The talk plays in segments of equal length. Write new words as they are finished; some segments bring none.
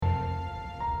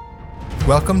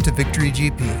Welcome to Victory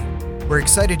GP. We're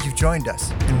excited you've joined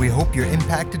us, and we hope you're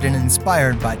impacted and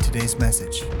inspired by today's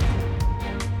message.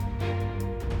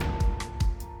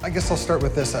 I guess I'll start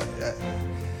with this.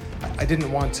 I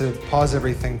didn't want to pause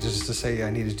everything just to say I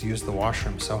needed to use the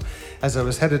washroom. So as I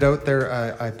was headed out there,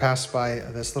 I passed by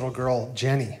this little girl,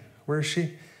 Jenny. Where is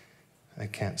she? I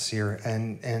can't see her.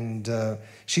 And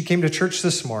she came to church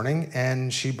this morning,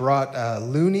 and she brought a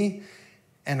loonie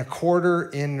and a quarter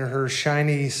in her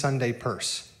shiny Sunday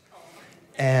purse.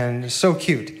 And so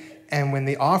cute. And when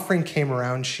the offering came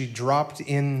around, she dropped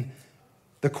in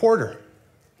the quarter,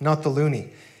 not the loonie.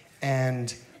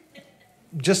 And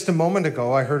just a moment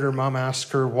ago, I heard her mom ask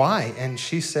her why. And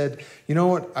she said, you know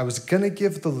what? I was going to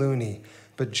give the loonie,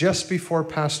 but just before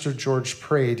Pastor George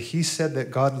prayed, he said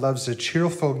that God loves a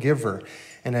cheerful giver.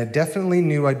 And I definitely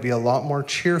knew I'd be a lot more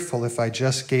cheerful if I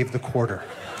just gave the quarter.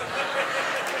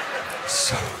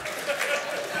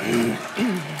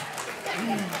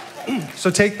 So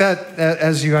take that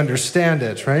as you understand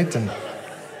it, right? And,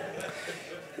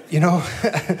 you know,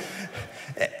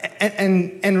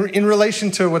 and in relation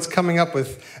to what's coming up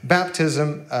with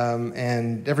baptism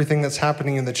and everything that's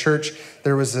happening in the church,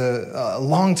 there was a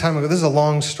long time ago, this is a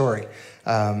long story.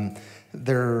 On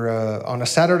a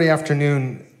Saturday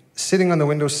afternoon, sitting on the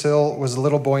windowsill was a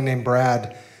little boy named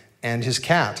Brad and his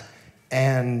cat.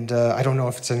 And I don't know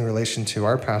if it's in relation to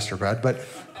our pastor, Brad, but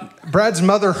Brad's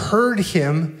mother heard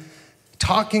him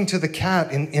talking to the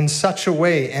cat in such a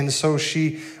way. And so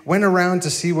she went around to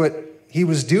see what he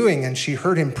was doing, and she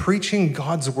heard him preaching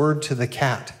God's word to the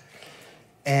cat.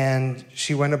 And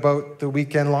she went about the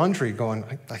weekend laundry going,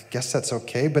 I guess that's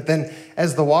okay. But then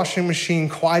as the washing machine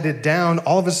quieted down,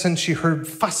 all of a sudden she heard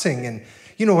fussing, and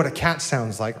you know what a cat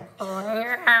sounds like,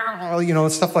 you know,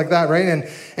 stuff like that, right?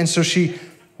 And so she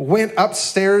went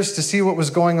upstairs to see what was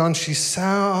going on. She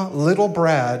saw little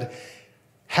Brad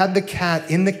had the cat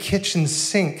in the kitchen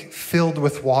sink filled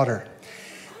with water.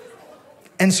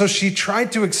 And so she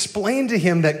tried to explain to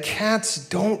him that cats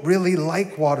don't really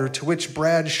like water, to which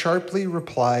Brad sharply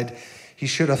replied, he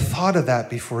should have thought of that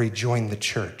before he joined the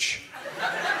church.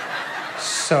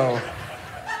 So,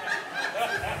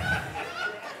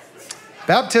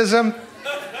 baptism,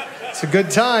 it's a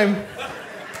good time.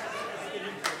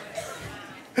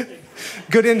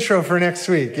 Good intro for next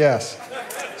week, yes.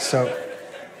 So,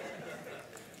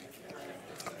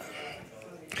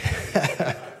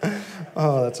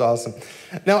 oh, that's awesome.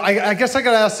 Now, I guess I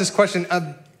got to ask this question.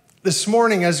 This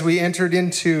morning, as we entered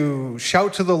into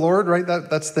Shout to the Lord, right?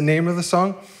 That's the name of the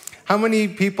song. How many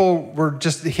people were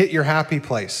just hit your happy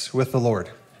place with the Lord?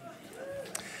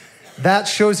 That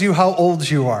shows you how old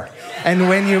you are and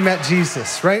when you met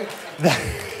Jesus, right?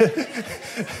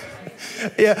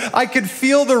 Yeah, I could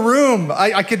feel the room.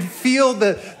 I could feel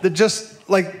the just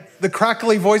like the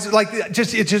crackly voices, like it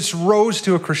just rose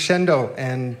to a crescendo,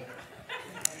 and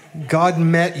God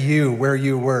met you where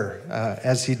you were,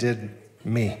 as he did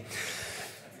me.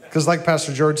 Because like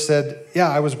Pastor George said, yeah,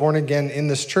 I was born again in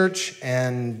this church,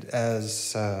 and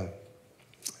as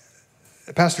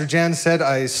Pastor Jan said,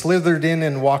 I slithered in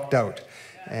and walked out,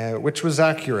 which was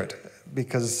accurate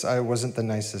because I wasn't the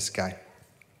nicest guy.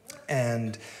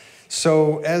 And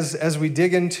so as we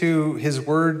dig into his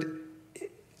word,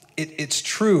 it's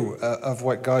true of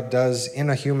what God does in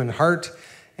a human heart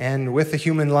and with a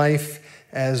human life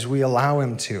as we allow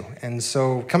him to. And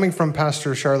so coming from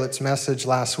Pastor Charlotte's message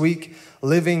last week,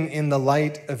 living in the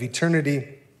light of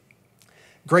eternity,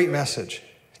 great message,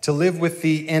 to live with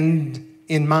the end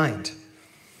in mind,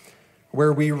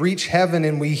 where we reach heaven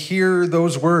and we hear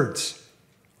those words,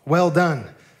 well done,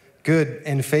 good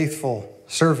and faithful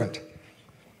servant.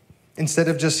 Instead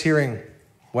of just hearing,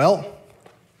 well,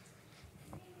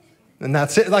 and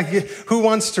that's it. Like, who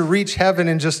wants to reach heaven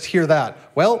and just hear that?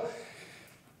 Well,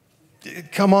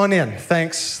 come on in.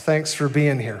 Thanks for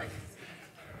being here.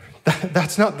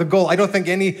 That's not the goal. I don't think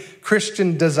any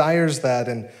Christian desires that.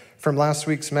 And from last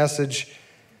week's message,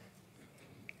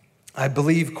 I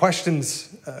believe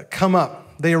questions come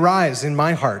up. They arise in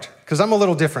my heart because I'm a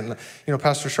little different. You know,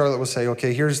 Pastor Charlotte will say,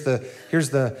 okay, here's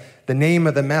the name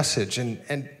of the message.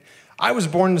 And I was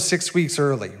born 6 weeks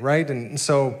early, right? And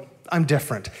so I'm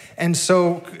different. And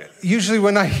so usually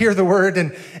when I hear the word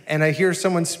and I hear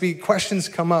someone speak, questions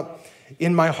come up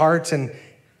in my heart.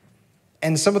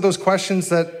 And some of those questions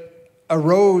that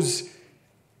arose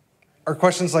are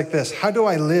questions like this. How do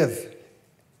I live?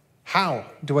 How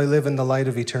do I live in the light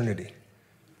of eternity?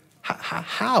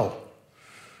 How?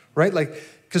 Right? Like,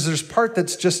 because there's part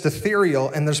that's just ethereal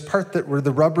and there's part that where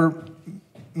the rubber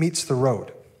meets the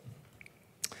road.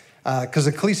 Because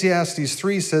Ecclesiastes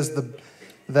 3 says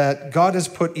that God has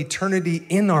put eternity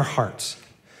in our hearts.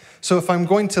 So if I'm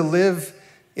going to live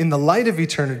in the light of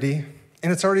eternity,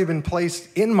 and it's already been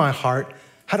placed in my heart,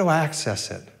 how do I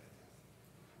access it?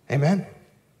 Amen?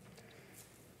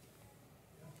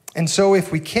 And so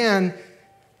if we can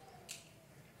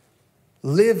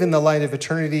live in the light of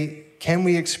eternity, can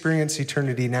we experience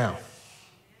eternity now?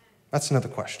 That's another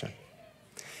question.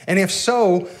 And if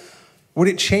so, would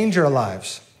it change our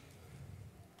lives?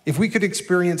 If we could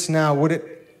experience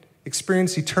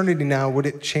eternity now, would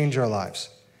it change our lives?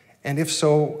 And if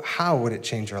so, how would it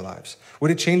change our lives? Would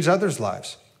it change others'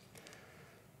 lives?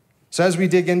 So as we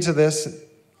dig into this,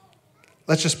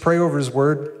 let's just pray over his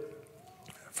word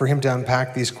for him to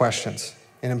unpack these questions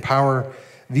and empower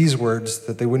these words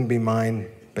that they wouldn't be mine,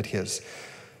 but his.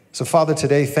 So Father,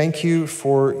 today, thank you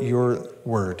for your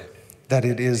word, that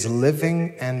it is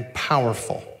living and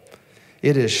powerful.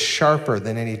 It is sharper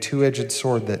than any two-edged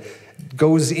sword that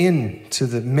goes into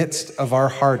the midst of our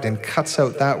heart and cuts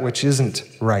out that which isn't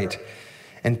right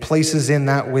and places in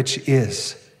that which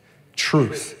is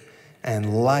truth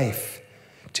and life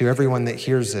to everyone that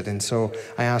hears it. And so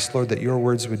I ask, Lord, that your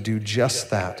words would do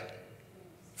just that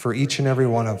for each and every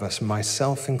one of us,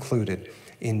 myself included,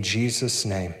 in Jesus'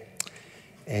 name.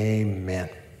 Amen.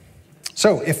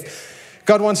 So if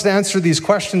God wants to answer these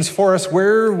questions for us,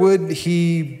 where would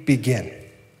he begin?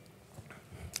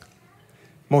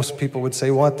 Most people would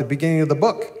say, well, at the beginning of the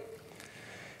book.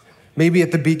 Maybe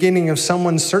at the beginning of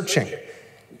someone searching.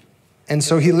 And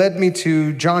so he led me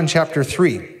to John chapter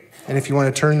 3. And if you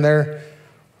want to turn there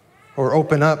or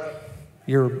open up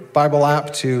your Bible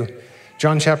app to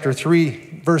John chapter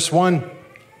 3, verse 1.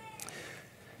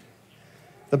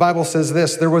 The Bible says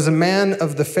this: there was a man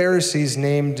of the Pharisees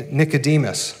named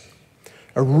Nicodemus,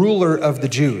 a ruler of the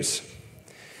Jews.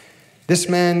 This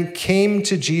man came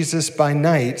to Jesus by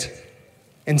night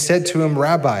and said to him,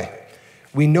 Rabbi,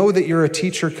 we know that you're a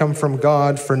teacher come from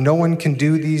God, for no one can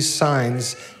do these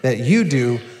signs that you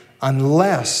do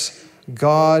unless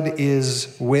God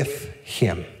is with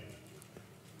him.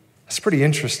 That's pretty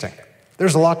interesting.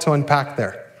 There's a lot to unpack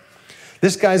there.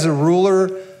 This guy's a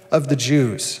ruler of the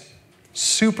Jews,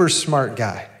 super smart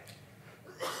guy,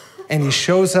 and he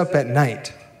shows up at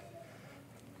night.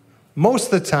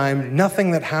 Most of the time,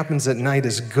 nothing that happens at night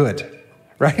is good.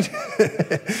 Right?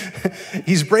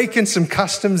 He's breaking some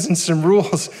customs and some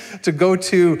rules to go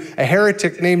to a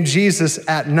heretic named Jesus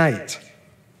at night.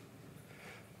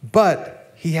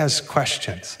 But he has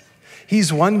questions.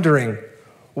 He's wondering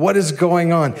what is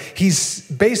going on. He's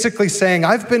basically saying,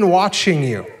 I've been watching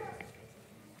you.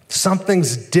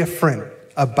 Something's different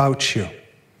about you.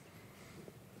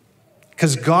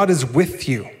 Because God is with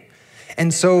you.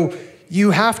 And so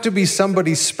you have to be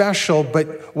somebody special,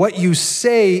 but what you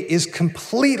say is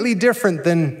completely different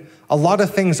than a lot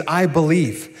of things I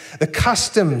believe, the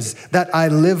customs that I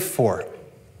live for.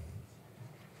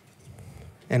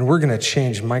 And we're going to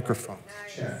change microphone.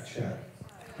 Check.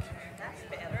 That's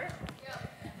better.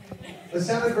 It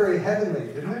sounded very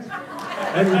heavenly, didn't it?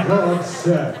 And God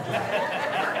said.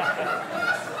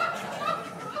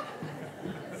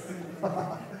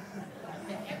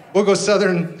 We'll go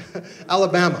southern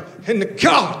Alabama. And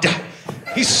God,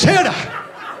 he said,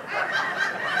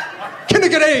 can I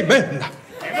get amen?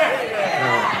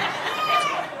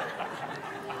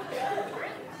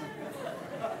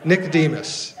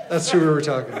 Nicodemus, that's who we were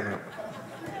talking about.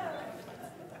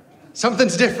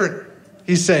 Something's different,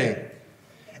 he's saying.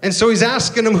 And so he's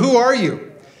asking him, who are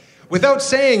you? Without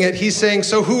saying it, he's saying,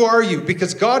 so who are you?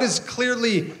 Because God is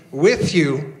clearly with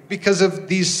you because of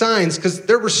these signs, because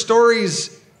there were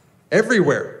stories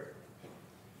everywhere.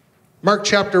 Mark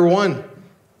chapter 1,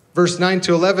 verse 9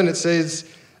 to 11, it says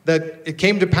that it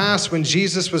came to pass when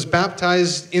Jesus was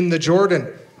baptized in the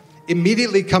Jordan,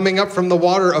 immediately coming up from the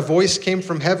water, a voice came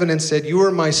from heaven and said, you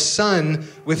are my son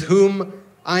with whom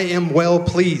I am well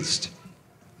pleased.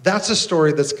 That's a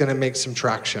story that's going to make some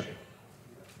traction,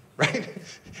 right?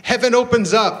 Heaven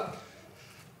opens up.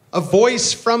 A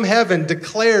voice from heaven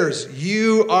declares,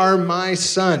 you are my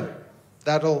son.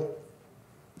 That'll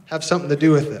have something to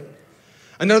do with it.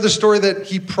 Another story that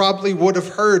he probably would have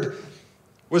heard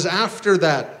was after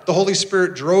that, the Holy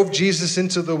Spirit drove Jesus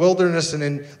into the wilderness, and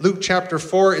in Luke chapter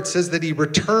 4, it says that he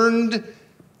returned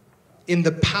in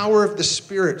the power of the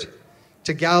Spirit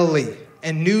to Galilee,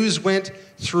 and news went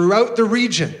throughout the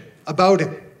region about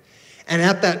him. And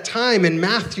at that time, in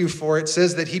Matthew 4, it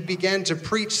says that he began to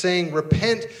preach, saying,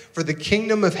 repent, for the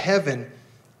kingdom of heaven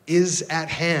is at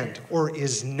hand, or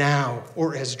is now,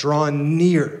 or has drawn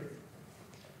near.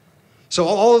 So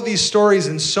all of these stories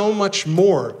and so much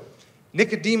more,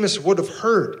 Nicodemus would have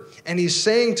heard. And he's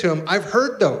saying to him, I've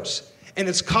heard those, and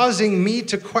it's causing me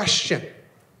to question.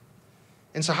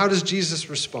 And so how does Jesus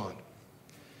respond?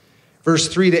 Verse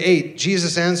 3-8,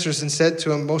 Jesus answers and said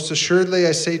to him, "Most assuredly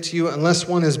I say to you, unless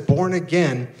one is born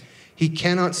again, he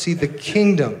cannot see the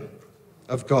kingdom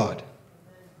of God."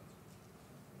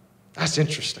 That's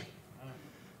interesting.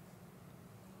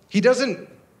 He doesn't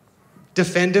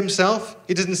defend himself.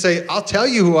 He doesn't say, "I'll tell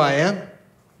you who I am."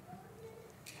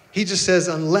 He just says,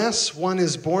 unless one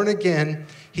is born again,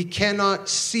 he cannot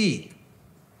see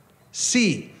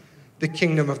the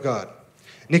kingdom of God.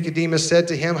 Nicodemus said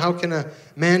to him, "How can a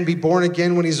man be born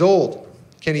again when he's old?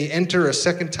 Can he enter a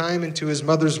second time into his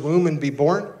mother's womb and be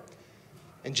born?"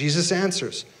 And Jesus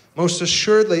answers, "Most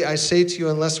assuredly I say to you,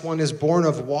 unless one is born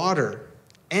of water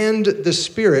and the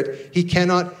Spirit, he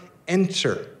cannot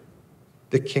enter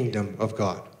the kingdom of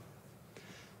God."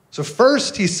 So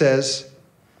first he says,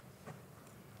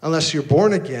 unless you're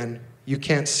born again, you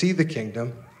can't see the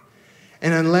kingdom.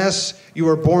 And unless you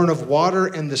are born of water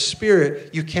and the Spirit,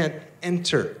 you can't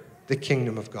enter the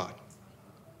kingdom of God.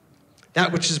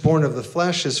 That which is born of the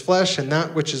flesh is flesh, and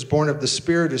that which is born of the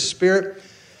Spirit is spirit.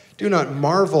 Do not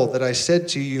marvel that I said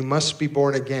to you, you must be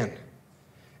born again.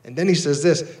 And then he says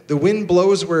this, the wind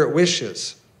blows where it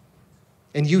wishes,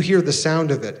 and you hear the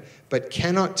sound of it, but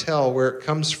cannot tell where it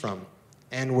comes from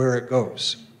and where it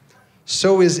goes.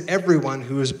 So is everyone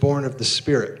who is born of the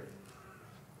Spirit.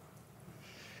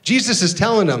 Jesus is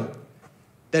telling them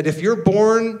that if you're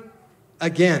born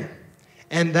again,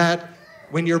 and that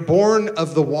when you're born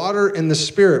of the water and the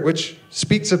Spirit, which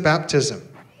speaks of baptism,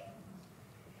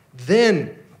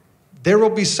 then there will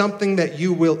be something that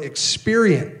you will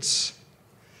experience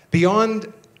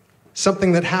beyond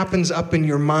something that happens up in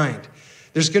your mind.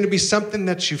 There's going to be something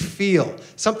that you feel,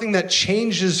 something that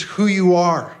changes who you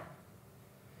are.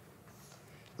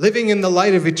 Living in the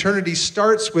light of eternity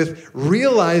starts with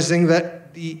realizing that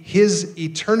his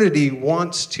eternity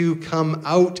wants to come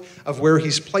out of where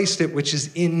he's placed it, which is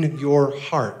in your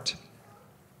heart.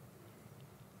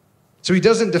 So he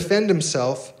doesn't defend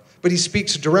himself, but he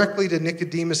speaks directly to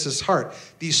Nicodemus's heart.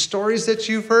 These stories that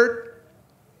you've heard,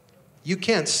 you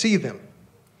can't see them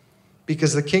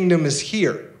because the kingdom is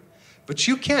here. But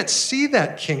you can't see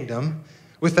that kingdom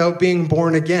without being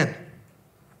born again.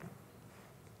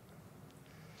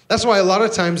 That's why a lot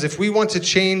of times if we want to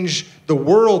change the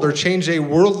world or change a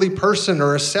worldly person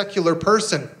or a secular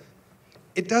person,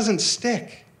 it doesn't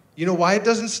stick. You know why it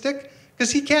doesn't stick?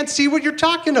 Because he can't see what you're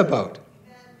talking about.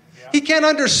 Yeah. He can't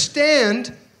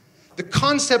understand the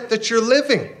concept that you're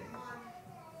living.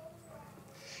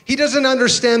 He doesn't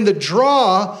understand the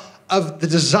draw of the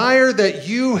desire that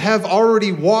you have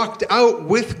already walked out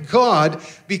with God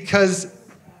because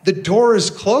the door is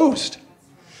closed.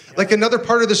 Like another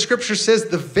part of the scripture says,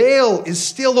 the veil is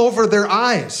still over their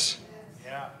eyes.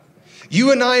 Yeah.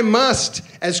 You and I must,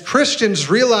 as Christians,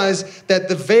 realize that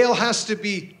the veil has to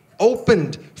be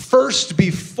opened first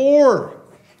before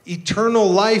eternal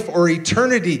life or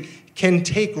eternity can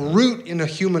take root in a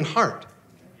human heart.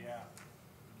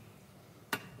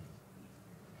 Yeah.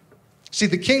 See,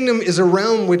 the kingdom is a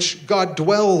realm which God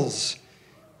dwells.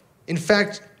 In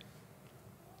fact,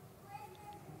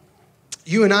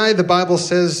 you and I, the Bible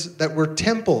says that we're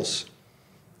temples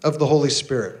of the Holy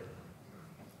Spirit,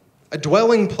 a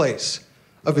dwelling place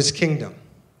of his kingdom.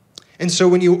 And so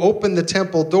when you open the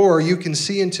temple door, you can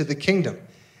see into the kingdom.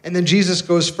 And then Jesus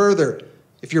goes further.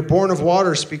 If you're born of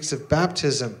water, speaks of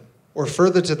baptism, or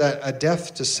further to that, a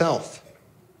death to self.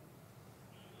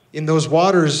 In those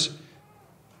waters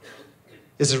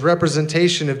is a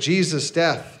representation of Jesus'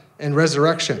 death and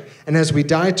resurrection. And as we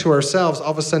die to ourselves, all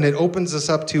of a sudden it opens us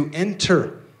up to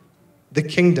enter the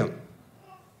kingdom.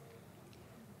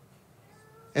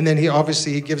 And then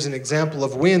he gives an example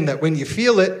of wind, that when you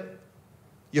feel it,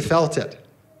 you felt it.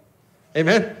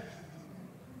 Amen?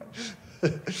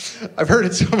 I've heard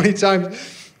it so many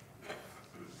times.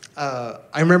 I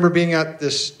remember being at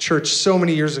this church so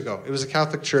many years ago. It was a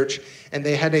Catholic church, and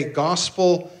they had a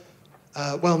gospel,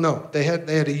 they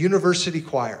had a university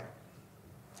choir.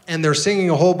 And they're singing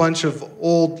a whole bunch of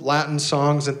old Latin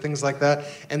songs and things like that.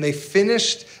 And they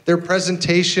finished their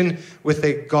presentation with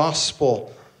a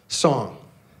gospel song,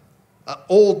 an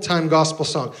old-time gospel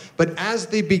song. But as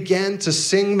they began to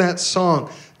sing that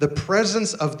song, the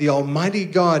presence of the Almighty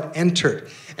God entered.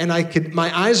 And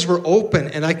my eyes were open,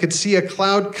 and I could see a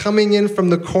cloud coming in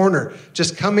from the corner,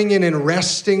 just coming in and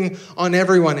resting on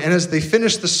everyone. And as they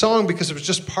finished the song, because it was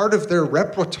just part of their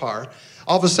repertoire,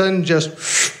 all of a sudden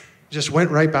just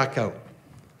went right back out.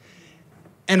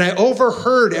 And I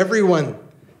overheard everyone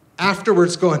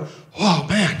afterwards going, "Oh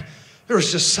man, there was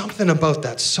just something about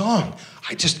that song.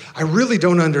 I really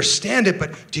don't understand it,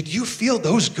 but did you feel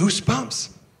those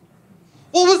goosebumps?"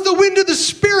 Well, it was the wind of the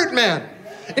Spirit, man.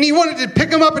 And he wanted to pick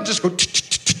him up and just go,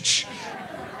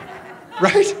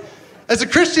 right? As a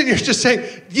Christian, you're just saying,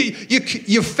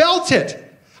 you felt it.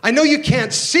 I know you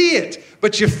can't see it,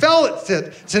 but you felt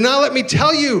it. So now let me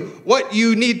tell you what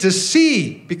you need to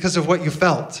see because of what you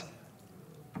felt.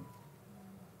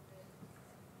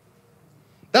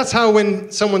 That's how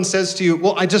when someone says to you,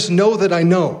 well, I just know that I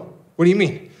know. What do you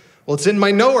mean? Well, it's in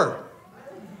my knower.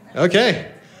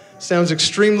 Okay. Sounds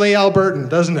extremely Albertan,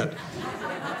 doesn't it?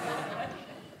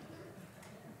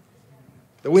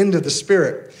 The wind of the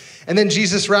Spirit. And then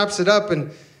Jesus wraps it up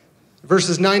in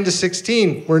verses 9 to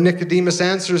 16, where Nicodemus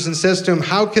answers and says to him,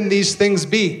 how can these things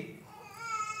be?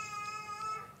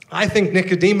 I think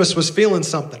Nicodemus was feeling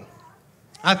something.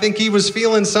 I think he was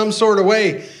feeling some sort of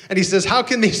way. And he says, how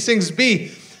can these things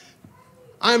be?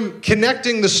 I'm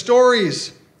connecting the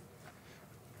stories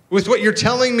with what you're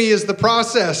telling me is the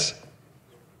process.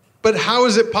 But how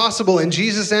is it possible? And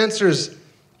Jesus answers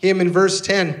him in verse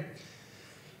 10.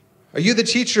 Are you the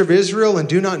teacher of Israel and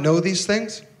do not know these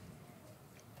things?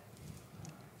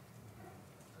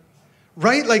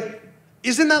 Right? Like,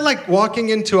 isn't that like walking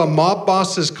into a mob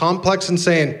boss's complex and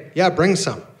saying, yeah, bring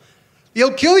some.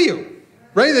 He'll kill you.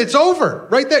 Right? It's over.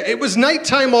 Right there. It was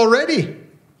nighttime already.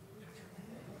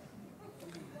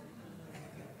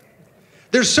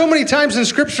 There's so many times in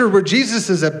Scripture where Jesus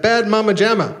is a bad mama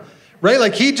jamma. Right?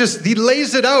 Like he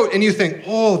lays it out and you think,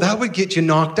 oh, that would get you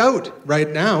knocked out right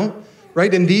now.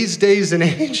 Right? In these days and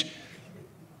age.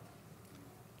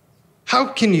 How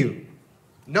can you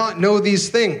not know these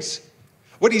things?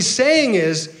 What he's saying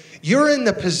is, you're in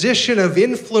the position of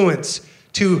influence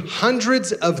to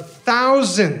hundreds of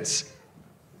thousands,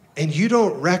 and you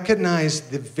don't recognize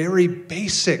the very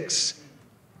basics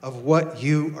of what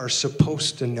you are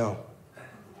supposed to know.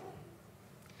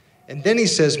 And then he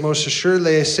says, most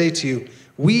assuredly I say to you,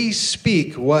 we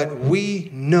speak what we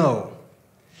know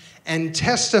and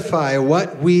testify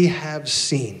what we have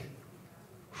seen.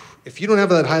 If you don't have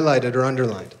that highlighted or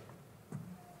underlined,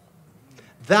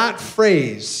 that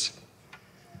phrase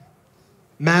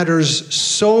matters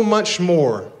so much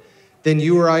more than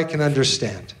you or I can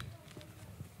understand.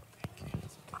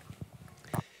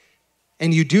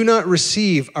 And you do not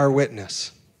receive our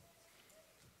witness.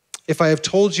 If I have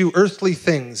told you earthly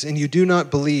things and you do not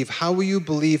believe, how will you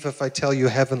believe if I tell you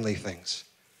heavenly things?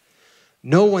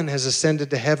 No one has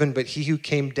ascended to heaven but he who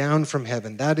came down from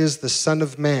heaven. That is the Son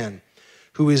of Man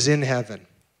who is in heaven.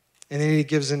 And then he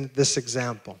gives in this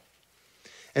example.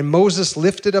 And Moses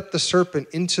lifted up the serpent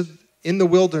in the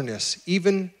wilderness.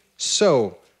 Even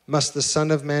so must the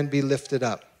Son of Man be lifted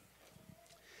up,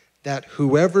 that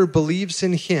whoever believes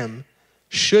in him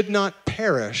should not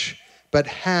perish, but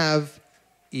have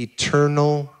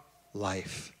eternal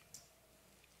life.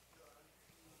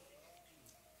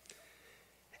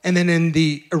 And then in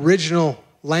the original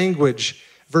language,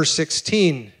 verse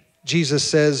 16, Jesus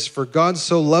says, for God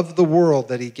so loved the world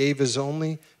that he gave his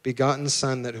only begotten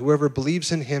Son, that whoever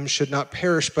believes in him should not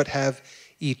perish, but have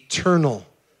eternal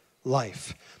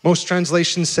life. Most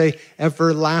translations say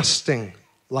everlasting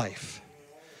life.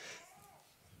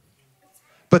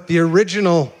 But the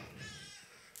original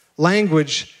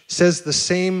language says the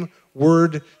same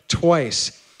word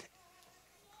twice.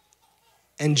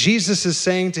 And Jesus is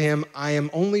saying to him, I am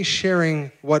only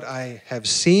sharing what I have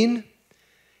seen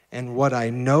and what I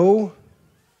know.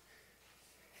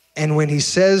 And when he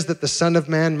says that the Son of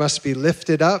Man must be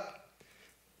lifted up,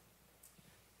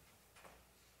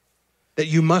 that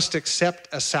you must accept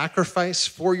a sacrifice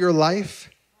for your life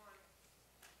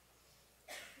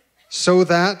so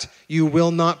that you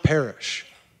will not perish.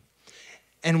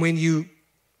 And when you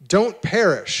don't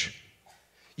perish,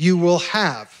 you will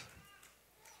have.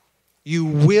 You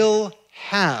will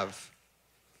have.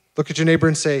 Look at your neighbor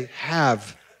and say,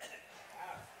 have.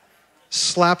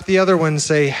 Slap the other one and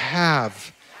say,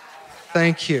 have.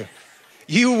 Thank you.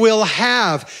 You will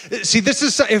have. See, this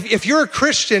is, if you're a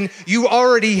Christian, you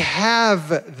already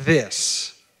have this.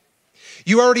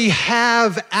 You already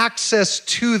have access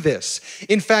to this.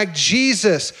 In fact,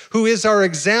 Jesus, who is our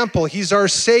example, he's our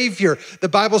Savior. The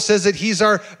Bible says that he's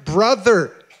our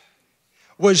brother,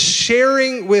 was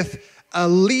sharing with a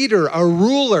leader, a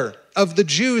ruler of the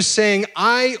Jews, saying,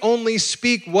 I only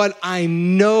speak what I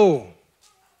know,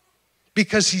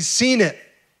 because he's seen it.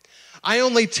 I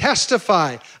only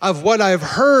testify of what I've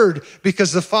heard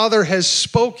because the Father has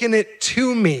spoken it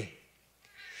to me.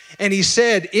 And he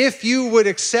said, if you would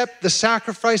accept the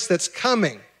sacrifice that's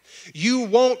coming, you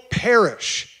won't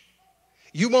perish.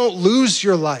 You won't lose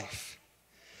your life,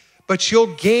 but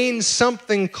you'll gain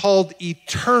something called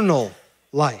eternal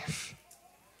life.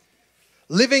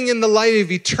 Living in the light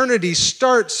of eternity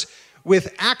starts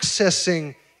with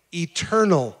accessing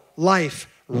eternal life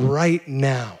right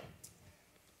now.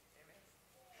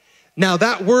 Now,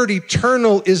 that word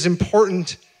eternal is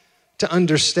important to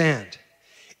understand.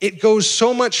 It goes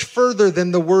so much further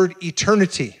than the word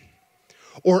eternity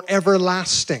or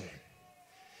everlasting.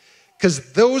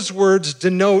 Because those words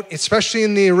denote, especially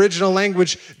in the original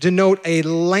language, denote a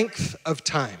length of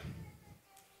time.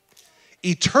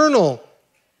 Eternal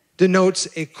denotes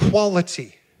a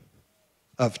quality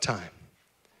of time.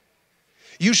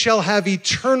 You shall have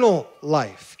eternal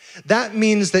life. That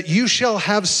means that you shall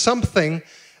have something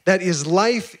that is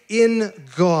life in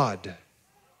God.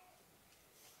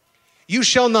 You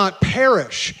shall not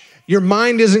perish. Your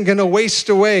mind isn't going to waste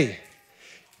away.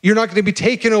 You're not going to be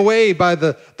taken away by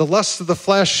the lust of the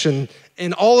flesh and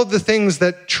all of the things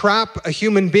that trap a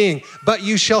human being, but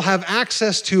you shall have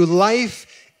access to life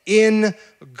in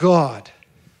God.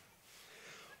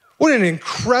 What an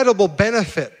incredible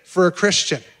benefit for a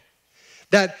Christian,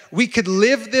 that we could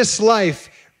live this life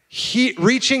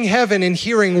reaching heaven and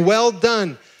hearing, well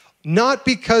done, not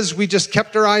because we just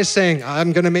kept our eyes saying,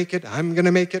 I'm going to make it, I'm going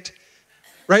to make it,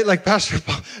 right? Like I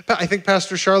think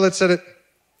Pastor Charlotte said it,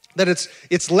 that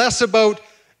it's less about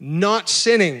not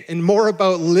sinning and more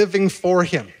about living for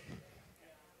him.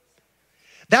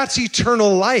 That's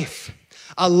eternal life.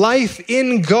 A life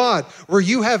in God where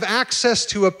you have access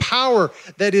to a power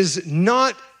that is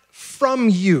not from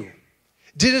you,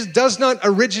 does not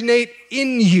originate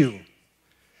in you,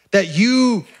 that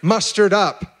you mustered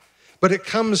up, but it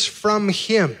comes from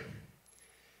him.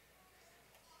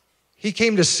 He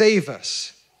came to save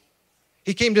us.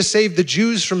 He came to save the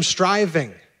Jews from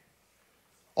striving.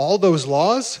 All those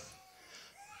laws.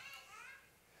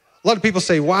 A lot of people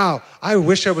say, wow, I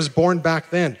wish I was born back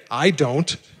then. I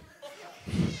don't.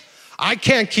 I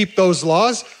can't keep those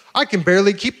laws. I can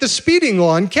barely keep the speeding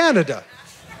law in Canada.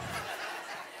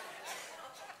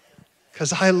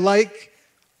 Because I like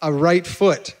a right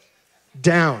foot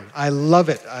down. I love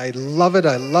it. I love it.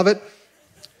 I love it.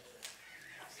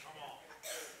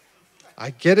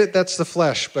 I get it. That's the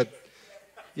flesh. But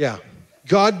yeah,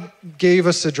 God gave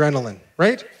us adrenaline,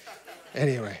 right?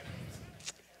 Anyway.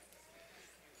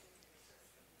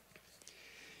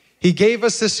 He gave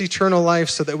us this eternal life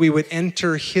so that we would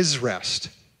enter his rest.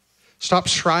 Stop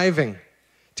striving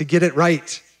to get it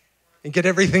right and get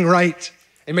everything right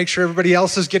and make sure everybody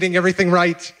else is getting everything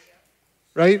right,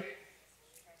 right?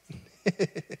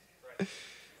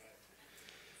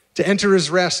 To enter his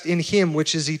rest in him,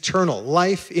 which is eternal,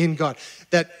 life in God,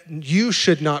 that you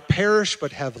should not perish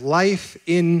but have life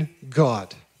in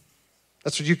God.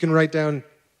 That's what you can write down.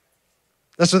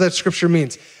 That's what that scripture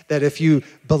means, that if you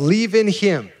believe in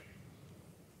him,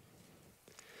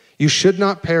 you should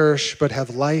not perish, but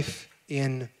have life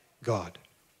in God.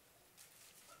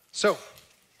 So,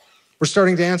 we're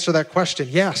starting to answer that question.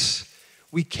 Yes,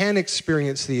 we can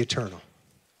experience the eternal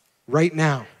right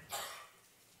now.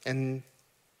 And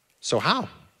so how?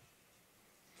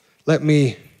 Let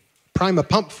me prime a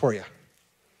pump for you.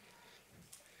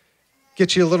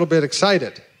 Get you a little bit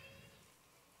excited.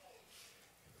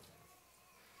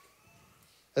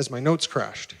 As my notes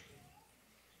crashed.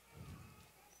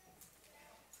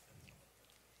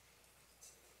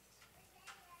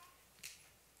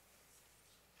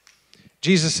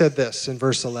 Jesus said this in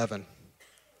verse 11.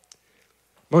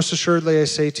 Most assuredly I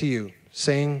say to you,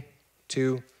 saying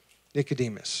to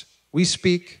Nicodemus, we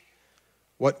speak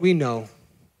what we know,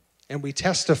 and we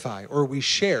testify or we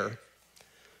share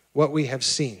what we have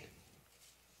seen.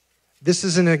 This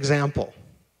is an example.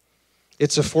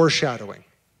 It's a foreshadowing.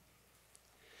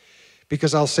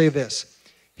 Because I'll say this,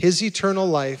 his eternal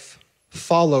life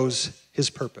follows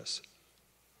his purpose.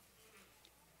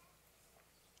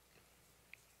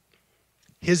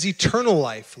 His eternal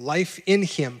life, life in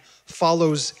him,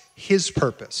 follows his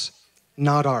purpose,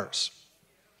 not ours.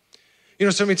 You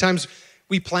know, so many times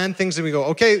we plan things and we go,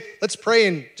 okay, let's pray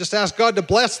and just ask God to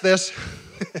bless this,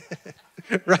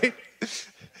 right?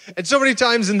 And so many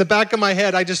times in the back of my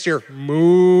head, I just hear,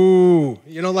 moo.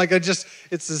 You know, like it's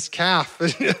this calf.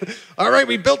 All right,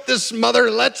 we built this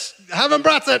mother, let's have him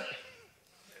bless it.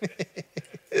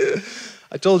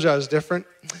 I told you I was different.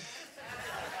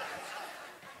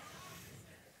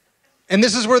 And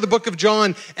this is where the book of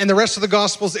John and the rest of the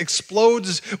Gospels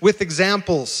explodes with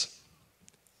examples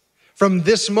from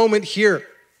this moment here.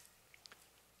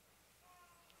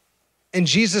 And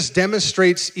Jesus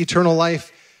demonstrates eternal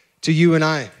life to you and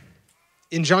I.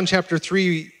 In John chapter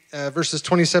 3, verses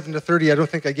 27 to 30, I don't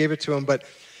think I gave it to him, but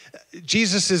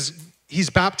he's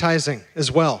baptizing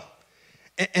as well.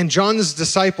 And John's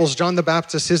disciples, John the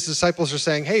Baptist, his disciples are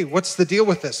saying, hey, what's the deal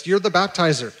with this? You're the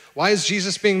baptizer. Why is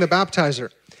Jesus being the baptizer?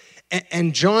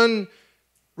 And John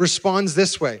responds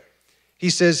this way. He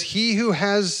says, he who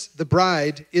has the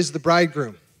bride is the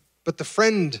bridegroom. But the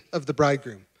friend of the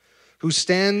bridegroom, who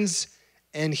stands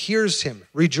and hears him,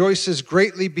 rejoices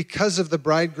greatly because of the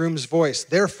bridegroom's voice.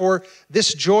 Therefore,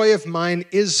 this joy of mine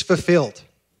is fulfilled.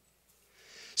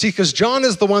 See, because John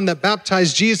is the one that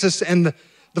baptized Jesus, and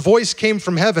the voice came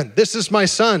from heaven. This is my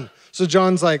son. So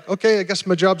John's like, okay, I guess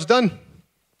my job's done.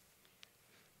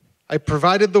 I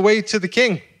provided the way to the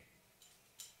king,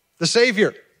 the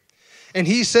Savior. And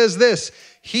he says this,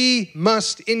 he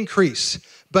must increase,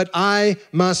 but I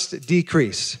must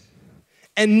decrease.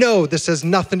 And no, this has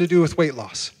nothing to do with weight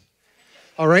loss.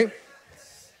 All right?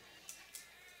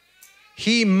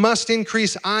 He must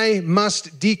increase, I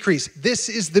must decrease. This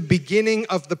is the beginning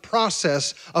of the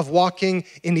process of walking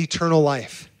in eternal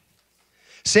life.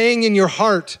 Saying in your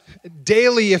heart,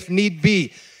 daily if need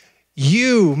be,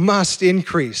 you must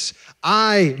increase.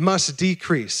 I must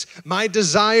decrease. My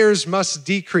desires must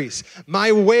decrease.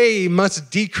 My way must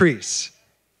decrease.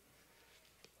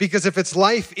 Because if it's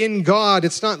life in God,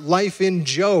 it's not life in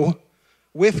Joe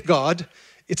with God.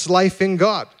 It's life in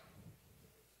God.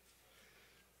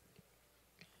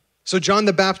 So John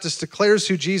the Baptist declares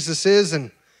who Jesus is, and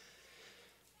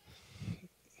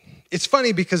it's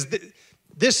funny because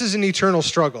this is an eternal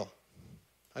struggle.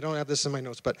 I don't have this in my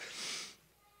notes, but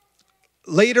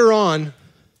later on,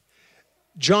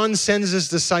 John sends his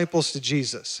disciples to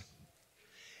Jesus.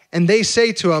 And they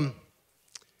say to him,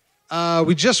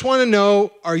 we just want to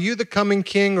know, are you the coming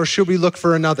king or should we look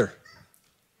for another?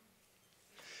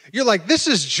 You're like, this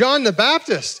is John the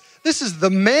Baptist. This is the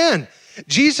man.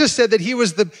 Jesus said that he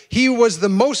was the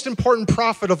most important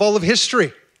prophet of all of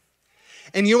history.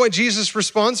 And you know what Jesus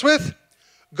responds with?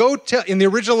 Go tell, in the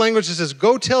original language it says,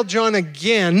 go tell John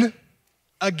again,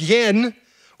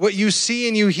 what you see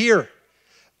and you hear.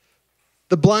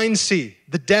 The blind see,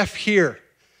 the deaf hear.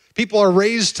 People are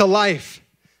raised to life.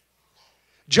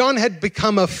 John had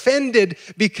become offended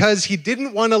because he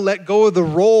didn't want to let go of the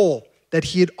role that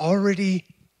he had already,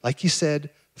 like he said,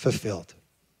 fulfilled.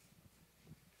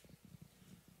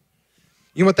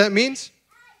 You know what that means?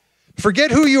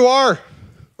 Forget who you are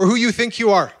or who you think you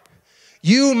are.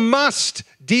 You must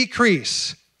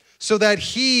decrease so that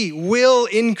he will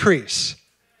increase.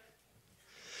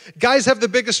 Guys have the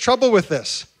biggest trouble with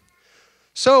this.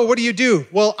 So what do?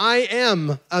 Well, I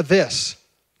am a this.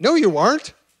 No, you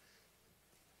aren't.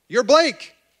 You're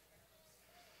Blake,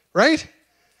 right?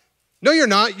 No, you're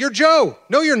not. You're Joe.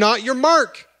 No, you're not. You're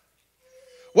Mark.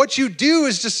 What you do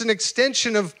is just an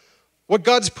extension of what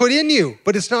God's put in you,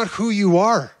 but it's not who you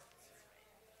are.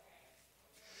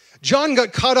 John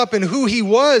got caught up in who he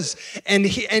was, and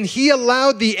he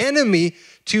allowed the enemy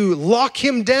to lock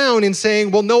him down in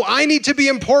saying, well, no, I need to be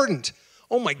important.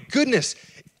 Oh my goodness.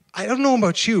 I don't know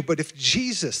about you, but if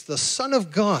Jesus, the Son of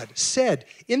God, said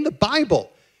in the Bible,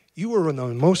 you were one of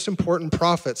the most important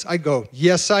prophets, I'd go,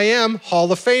 yes, I am.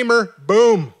 Hall of Famer.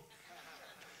 Boom.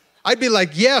 I'd be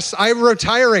like, yes, I'm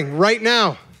retiring right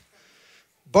now.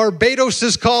 Barbados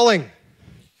is calling.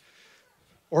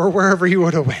 Or wherever he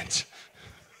would have went.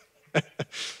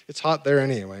 It's hot there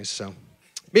anyway, so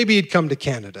maybe he'd come to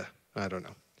Canada. I don't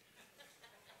know.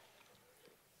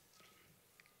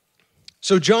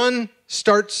 So John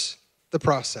starts the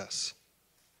process.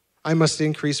 He must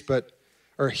increase, but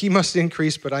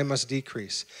I must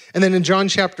decrease. And then in John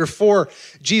chapter 4,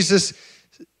 Jesus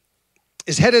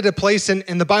is headed a place,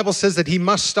 and the Bible says that he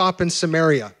must stop in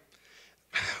Samaria.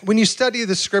 When you study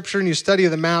the scripture and you study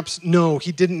the maps, no,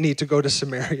 he didn't need to go to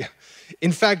Samaria.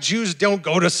 In fact, Jews don't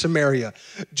go to Samaria.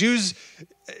 Jews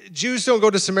don't go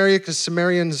to Samaria because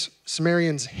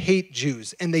Samaritans hate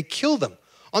Jews, and they kill them.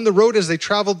 On the road as they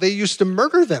traveled, they used to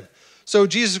murder them. So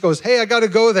Jesus goes, hey, I got to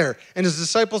go there. And his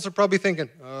disciples are probably thinking,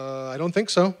 I don't think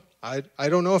so. I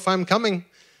don't know if I'm coming.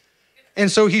 And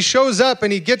so he shows up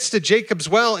and he gets to Jacob's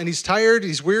well, and he's tired,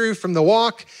 he's weary from the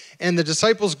walk, and the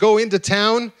disciples go into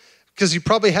town because you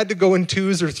probably had to go in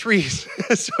 2s or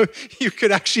 3s so you could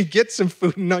actually get some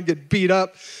food and not get beat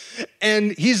up.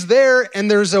 And he's there, and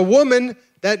there's a woman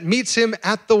that meets him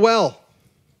at the well,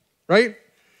 right?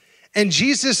 And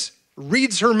Jesus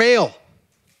reads her mail.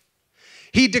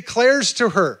 He declares to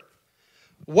her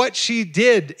what she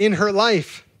did in her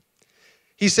life.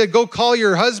 He said, go call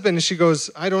your husband. And she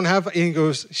goes, I don't have a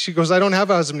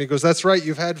husband. He goes, that's right,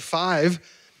 you've had 5,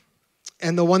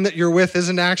 and the one that you're with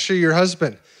isn't actually your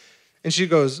husband. And she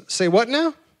goes, say what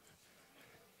now?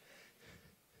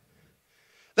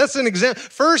 That's an example.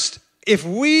 First, if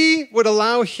we would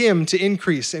allow him to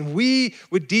increase and we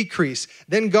would decrease,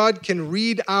 then God can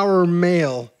read our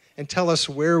mail and tell us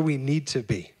where we need to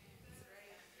be.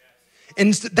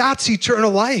 And that's eternal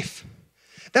life.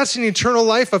 That's an eternal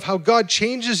life of how God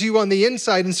changes you on the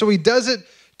inside. And so he does it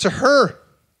to her.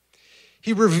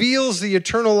 He reveals the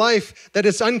eternal life, that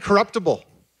it's uncorruptible.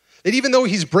 That even though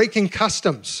he's breaking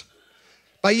customs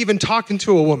by even talking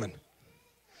to a woman,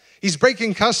 he's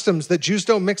breaking customs that Jews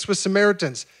don't mix with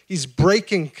Samaritans. He's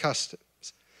breaking customs.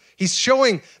 He's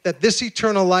showing that this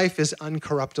eternal life is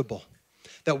uncorruptible.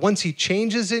 That once he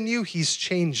changes in you, he's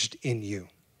changed in you.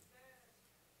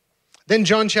 Then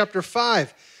John chapter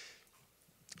 5,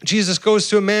 Jesus goes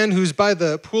to a man who's by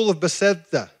the pool of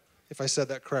Bethesda, if I said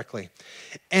that correctly.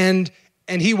 And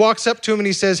he walks up to him and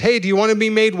he says, hey, do you want to be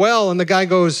made well? And the guy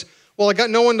goes, well, I got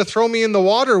no one to throw me in the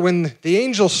water when the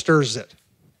angel stirs it.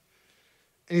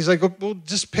 And he's like, well,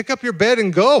 just pick up your bed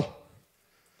and go.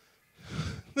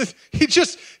 He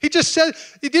just said,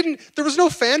 there was no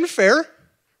fanfare,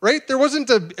 right? There wasn't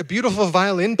a beautiful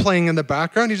violin playing in the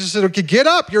background. He just said, okay, get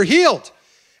up, you're healed.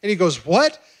 And he goes,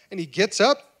 what? And he gets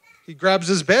up, he grabs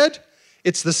his bed.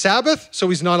 It's the Sabbath, so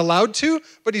he's not allowed to,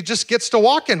 but he just gets to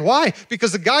walking. Why?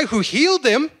 Because the guy who healed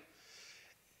him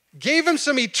gave him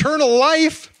some eternal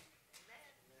life,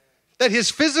 that his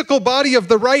physical body of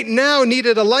the right now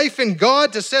needed a life in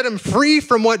God to set him free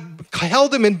from what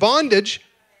held him in bondage.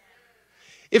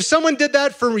 If someone did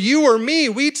that for you or me,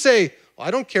 we'd say, well,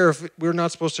 I don't care if we're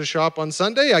not supposed to shop on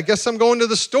Sunday. I guess I'm going to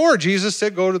the store. Jesus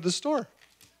said, go to the store.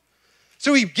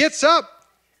 So he gets up,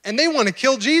 and they want to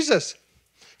kill Jesus.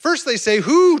 First they say,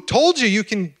 who told you you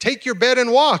can take your bed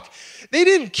and walk? They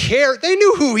didn't care. They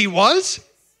knew who he was.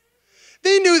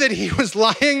 They knew that he was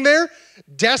lying there,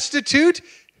 destitute,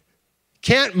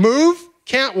 can't move,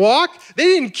 can't walk. They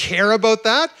didn't care about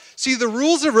that. See, the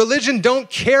rules of religion don't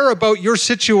care about your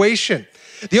situation.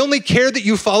 They only care that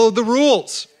you follow the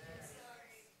rules.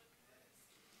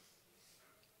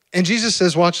 And Jesus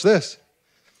says, watch this.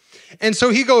 And so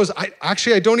he goes,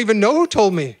 I don't even know who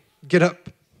told me, get up.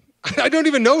 I don't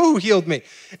even know who healed me.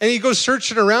 And he goes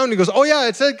searching around and he goes, oh yeah,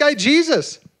 it's that guy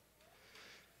Jesus.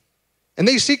 And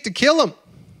they seek to kill him.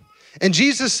 And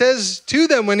Jesus says to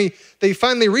them when they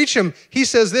finally reach him, he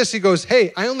says this, he goes,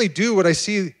 hey, I only do what I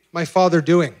see my Father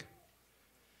doing.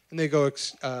 And they go,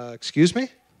 excuse me?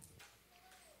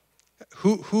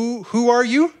 Who are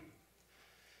you?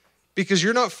 Because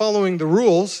you're not following the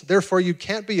rules, therefore you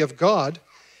can't be of God.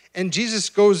 And Jesus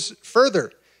goes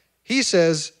further. He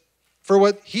says, for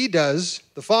what he does,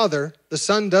 the Father, the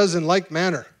Son does in like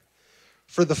manner.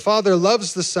 For the Father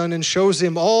loves the Son and shows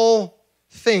him all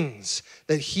things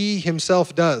that he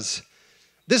himself does.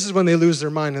 This is when they lose their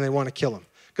mind and they want to kill him.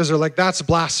 Because they're like, that's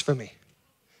blasphemy.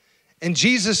 And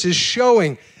Jesus is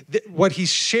showing that what he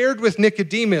shared with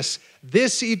Nicodemus,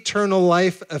 this eternal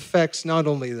life affects not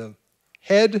only the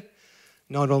head,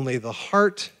 not only the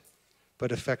heart,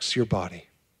 but affects your body.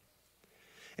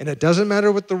 And it doesn't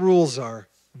matter what the rules are.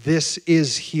 This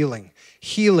is healing.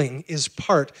 Healing is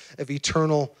part of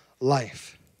eternal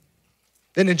life.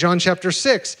 Then in John chapter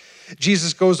 6,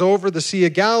 Jesus goes over the Sea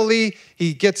of Galilee.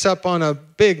 He gets up on a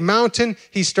big mountain.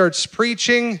 He starts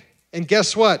preaching. And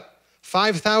guess what?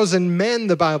 5,000 men,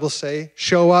 the Bible say,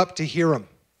 show up to hear him.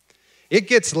 It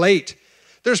gets late.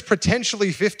 There's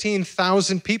potentially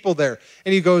 15,000 people there.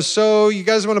 And he goes, so you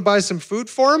guys want to buy some food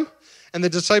for him? And the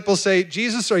disciples say,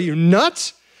 Jesus, are you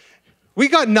nuts? We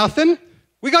got nothing.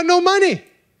 We got no money.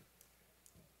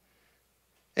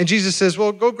 And Jesus says,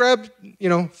 well, go grab,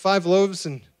 5 loaves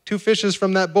and 2 fishes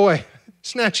from that boy.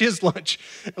 Snatch his lunch.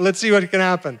 And let's see what can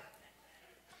happen.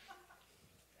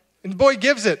 And the boy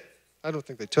gives it. I don't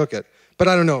think they took it, but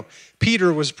I don't know.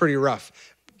 Peter was pretty rough.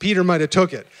 Peter might have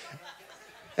took it.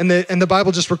 And the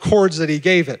Bible just records that he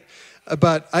gave it.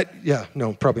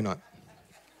 No, probably not.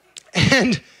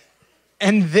 And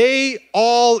they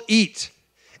all eat.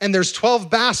 And there's 12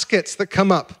 baskets that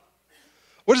come up.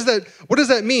 What does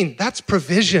that mean? That's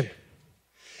provision.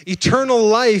 Eternal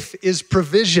life is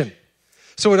provision.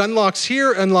 So it unlocks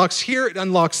here, it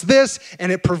unlocks this,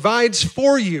 and it provides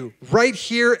for you right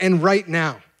here and right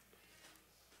now.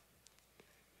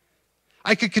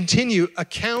 I could continue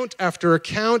account after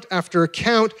account after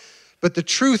account, but the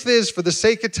truth is, for the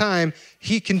sake of time,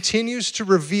 he continues to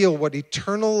reveal what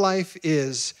eternal life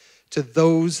is to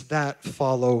those that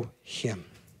follow him.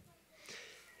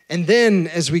 And then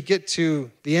as we get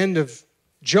to the end of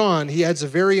John, he adds a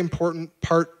very important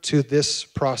part to this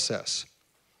process.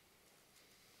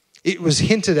 It was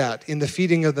hinted at in the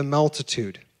feeding of the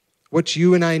multitude, what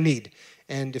you and I need.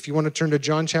 And if you want to turn to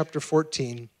John chapter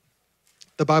 14,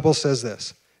 the Bible says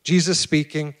this. Jesus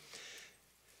speaking,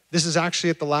 this is actually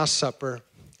at the Last Supper,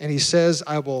 and he says,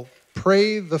 I will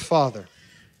pray the Father.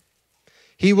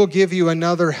 He will give you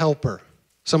another helper.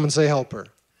 Someone say helper.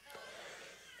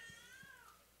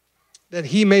 That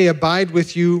he may abide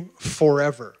with you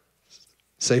forever.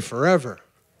 Say forever.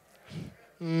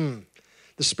 The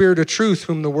The Spirit of truth,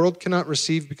 whom the world cannot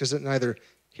receive because it neither,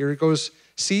 here it goes,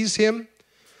 sees him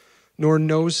nor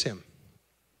knows him.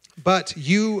 But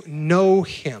you know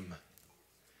him.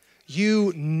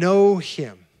 You know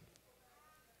him.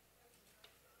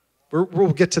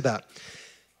 We'll get to that.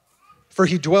 For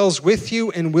he dwells with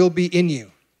you and will be in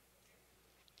you.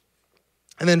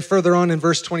 And then further on in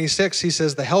verse 26, he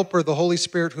says, the Helper, the Holy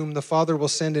Spirit, whom the Father will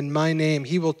send in my name,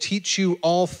 he will teach you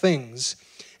all things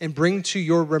and bring to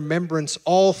your remembrance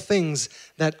all things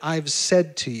that I've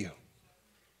said to you.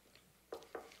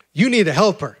 You need a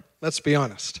helper, let's be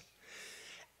honest.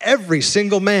 Every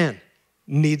single man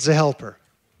needs a helper.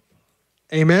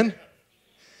 Amen?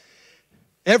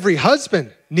 Every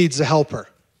husband needs a helper.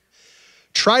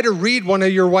 Try to read one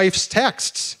of your wife's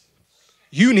texts.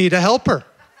 You need a helper,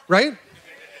 right?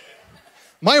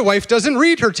 My wife doesn't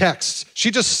read her texts. She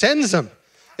just sends them.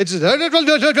 It's da, da,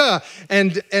 da, da, da.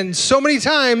 And so many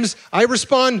times I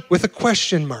respond with a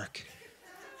question mark.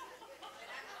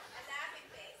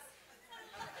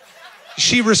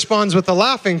 She responds with a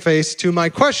laughing face to my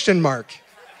question mark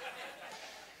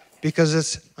because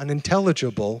it's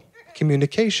unintelligible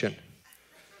communication.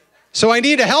 So I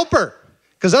need a helper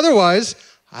because otherwise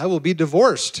I will be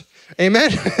divorced.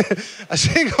 Amen? A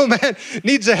single man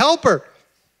needs a helper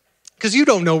because you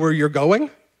don't know where you're going,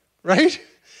 right?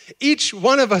 Each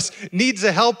one of us needs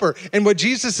a helper. And what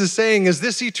Jesus is saying is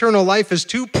this eternal life is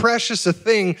too precious a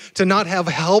thing to not have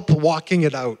help walking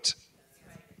it out.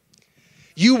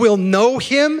 You will know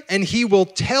him and he will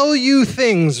tell you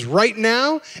things right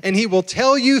now and he will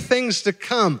tell you things to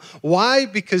come. Why?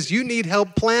 Because you need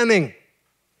help planning.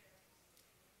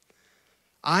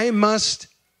 I must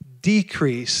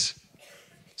decrease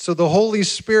so the Holy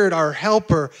Spirit, our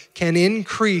helper, can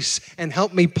increase and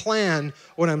help me plan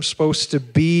what I'm supposed to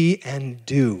be and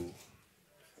do.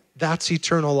 That's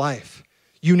eternal life.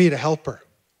 You need a helper.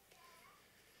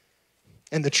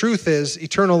 And the truth is,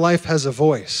 eternal life has a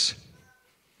voice.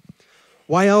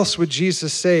 Why else would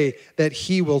Jesus say that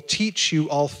he will teach you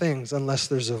all things unless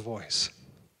there's a voice?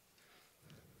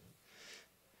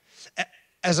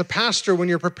 As a pastor, when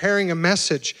you're preparing a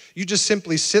message, you just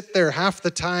simply sit there half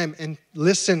the time and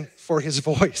listen for his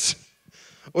voice.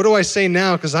 What do I say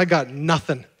now? Because I got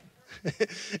nothing.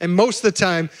 And most of the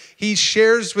time, he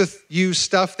shares with you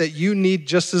stuff that you need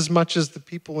just as much as the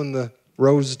people in the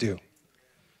rows do.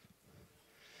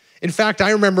 In fact, I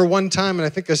remember one time, and I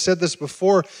think I said this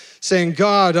before, saying,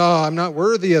 God, I'm not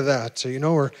worthy of that,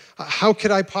 or how could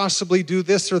I possibly do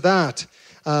this or that?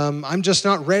 I'm just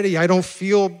not ready. I don't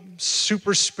feel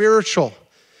super spiritual.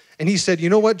 And he said, you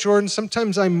know what, Jordan?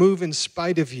 Sometimes I move in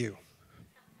spite of you.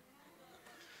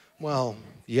 Well,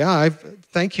 yeah,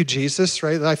 thank you, Jesus,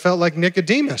 right? I felt like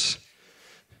Nicodemus.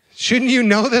 Shouldn't you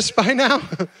know this by now?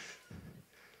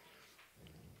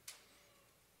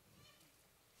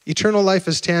 Eternal life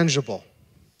is tangible.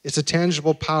 It's a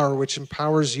tangible power which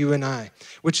empowers you and I,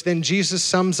 which then Jesus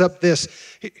sums up this.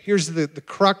 Here's the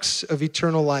crux of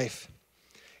eternal life.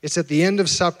 It's at the end of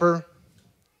supper,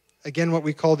 again, what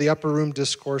we call the upper room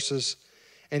discourses,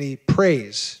 and he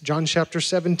prays, John chapter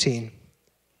 17,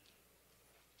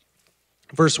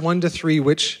 verse 1-3,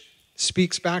 which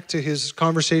speaks back to his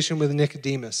conversation with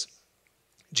Nicodemus.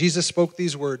 Jesus spoke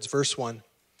these words, verse 1,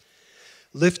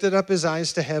 lifted up his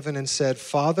eyes to heaven and said,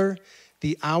 Father,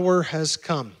 the hour has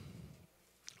come.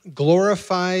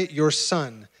 Glorify your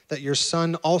Son, that your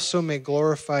Son also may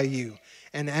glorify you.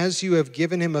 And as you have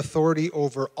given him authority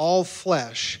over all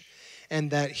flesh,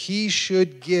 and that he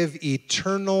should give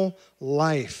eternal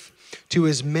life to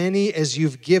as many as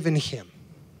you've given him.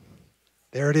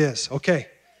 There it is. Okay.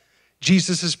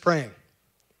 Jesus is praying.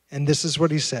 And this is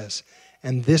what he says.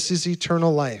 And this is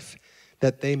eternal life,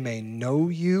 that they may know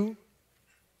you,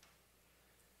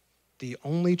 the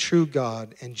only true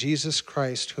God, and Jesus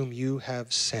Christ, whom you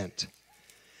have sent.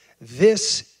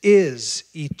 This is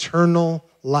eternal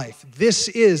life. This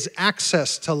is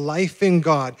access to life in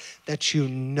God, that you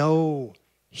know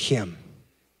him.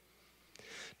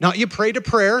 Not you prayed a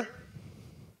prayer,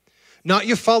 not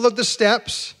you followed the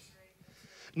steps,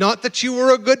 not that you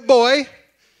were a good boy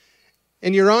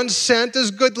and you're on Santa's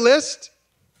good list.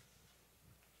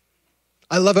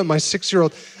 I love it. My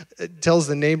 6-year-old tells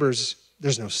the neighbors,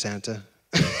 there's no Santa.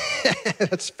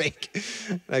 That's fake.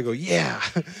 And I go, yeah.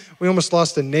 We almost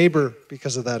lost a neighbor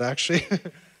because of that, actually.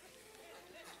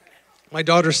 My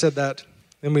daughter said that,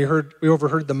 and we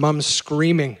overheard the mom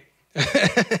screaming.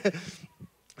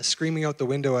 Screaming out the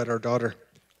window at our daughter.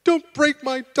 Don't break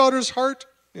my daughter's heart.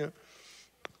 Yeah.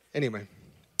 Anyway,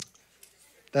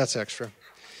 that's extra.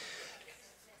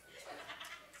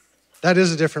 That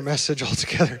is a different message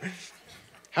altogether.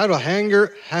 How to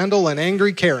handle an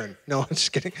angry Karen. No, I'm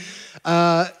just kidding.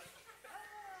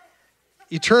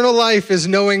 Eternal life is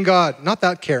knowing God. Not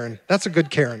that Karen. That's a good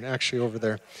Karen, actually, over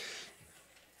there.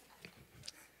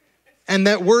 And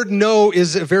that word know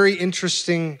is a very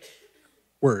interesting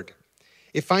word.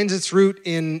 It finds its root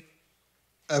in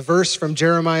a verse from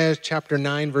Jeremiah chapter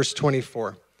 9, verse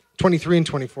 23 and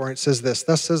 24. It says this,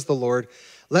 "Thus says the Lord,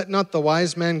 let not the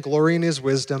wise man glory in his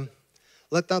wisdom.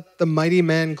 Let not the mighty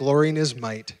man glory in his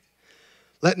might.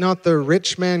 Let not the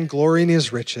rich man glory in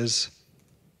his riches."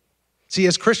 See,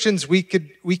 as Christians, we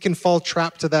can fall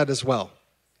trapped to that as well.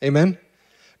 Amen?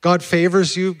 God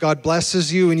favors you, God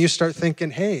blesses you, and you start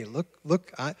thinking, hey,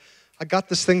 look, I got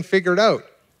this thing figured out.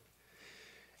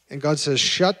 And God says,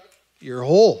 shut your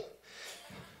hole.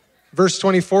 Verse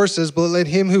 24 says, "But let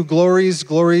him who glories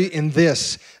glory in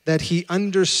this, that he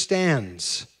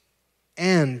understands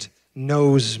and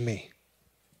knows me."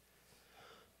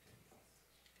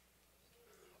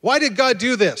 Why did God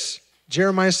do this?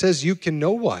 Jeremiah says you can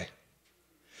know why.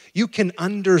 You can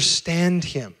understand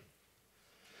him.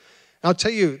 I'll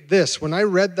tell you this, when I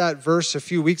read that verse a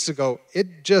few weeks ago,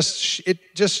 it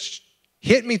just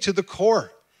hit me to the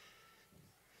core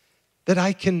that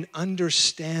I can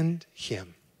understand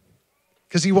him.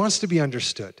 Because he wants to be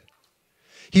understood.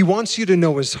 He wants you to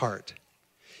know his heart.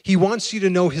 He wants you to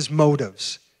know his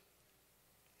motives.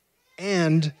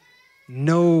 And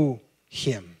know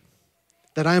him.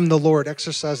 That I am the Lord,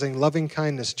 exercising loving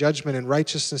kindness, judgment, and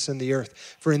righteousness in the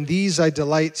earth. For in these I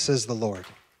delight, says the Lord.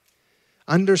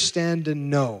 Understand and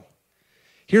know.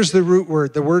 Here's the root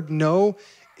word. The word know,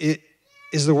 it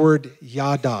is the word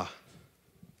yada,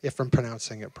 if I'm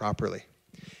pronouncing it properly.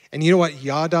 And you know what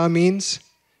yada means?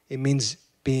 It means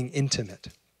being intimate.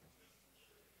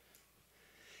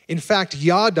 In fact,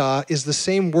 yada is the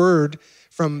same word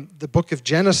from the book of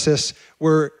Genesis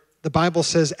where the Bible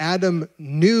says Adam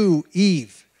knew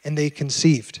Eve and they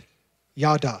conceived.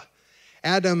 Yada.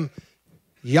 Adam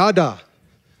yada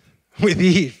with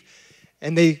Eve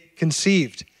and they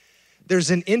conceived.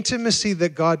 There's an intimacy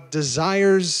that God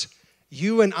desires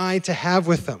you and I to have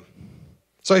with him.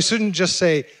 So I shouldn't just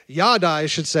say yada, I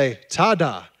should say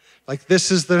tada. Like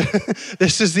this is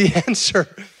the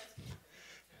answer.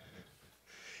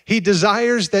 He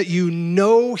desires that you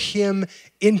know him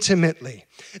intimately.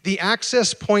 The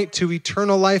access point to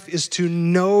eternal life is to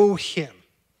know him.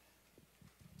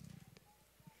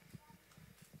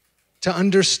 To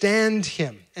understand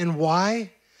him. And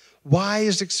why? Why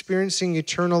is experiencing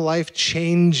eternal life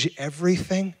change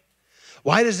everything?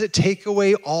 Why does it take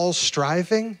away all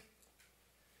striving?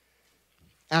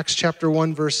 Acts chapter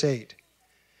 1, verse 8.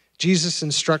 Jesus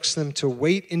instructs them to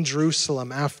wait in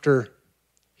Jerusalem after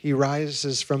he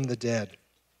rises from the dead.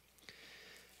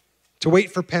 To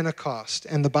wait for Pentecost.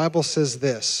 And the Bible says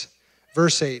this,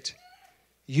 verse 8,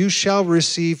 "You shall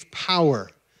receive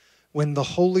power when the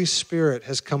Holy Spirit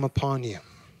has come upon you,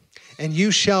 and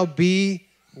you shall be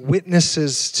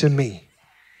witnesses to me."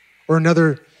 Or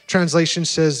another translation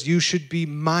says, "You should be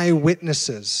my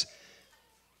witnesses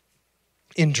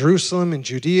in Jerusalem, in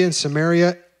Judea, in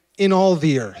Samaria, in all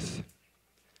the earth.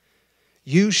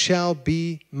 You shall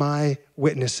be my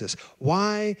witnesses."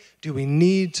 Why do we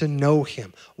need to know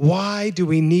him? Why do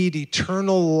we need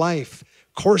eternal life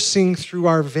coursing through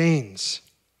our veins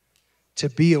to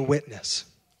be a witness?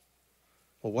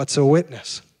 Well, what's a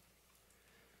witness?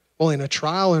 Well, in a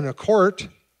trial, in a court,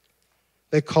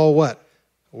 they call what?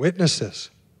 Witnesses.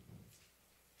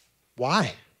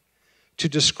 Why? To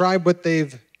describe what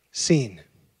they've seen.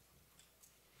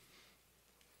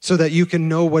 So that you can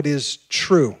know what is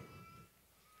true.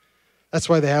 That's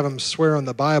why they have them swear on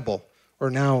the Bible. Or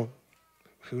now,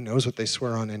 who knows what they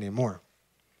swear on anymore.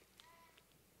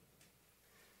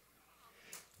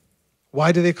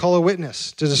 Why do they call a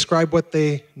witness? To describe what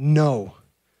they know.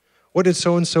 What did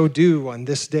so-and-so do on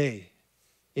this day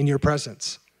in your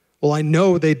presence? Well, I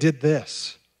know they did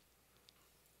this.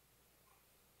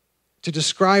 To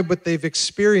describe what they've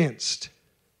experienced.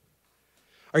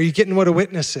 Are you getting what a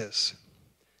witness is?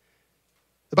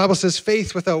 The Bible says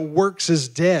faith without works is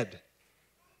dead.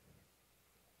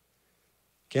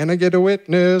 Can I get a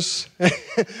witness?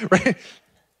 Right?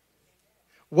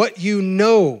 What you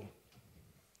know,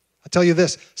 I'll tell you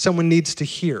this, someone needs to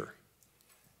hear.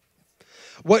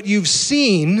 What you've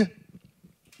seen,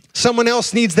 someone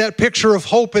else needs that picture of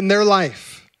hope in their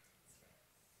life.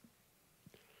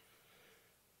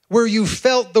 Where you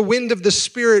felt the wind of the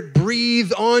Spirit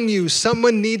breathe on you,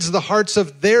 someone needs the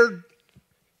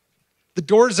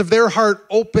doors of their heart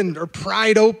opened or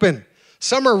pried open.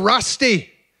 Some are rusty.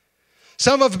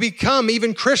 Some have become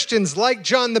even Christians like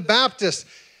John the Baptist.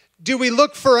 Do we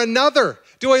look for another?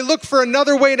 Do I look for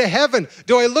another way to heaven?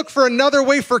 Do I look for another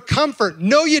way for comfort?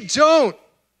 No, you don't.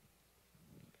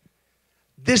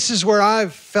 This is where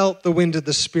I've felt the wind of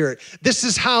the Spirit. This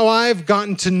is how I've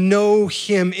gotten to know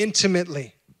him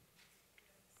intimately.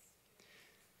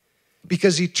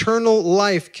 Because eternal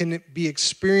life can be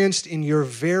experienced in your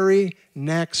very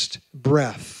next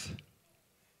breath.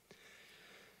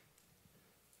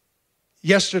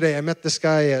 Yesterday, I met this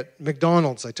guy at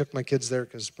McDonald's. I took my kids there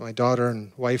because my daughter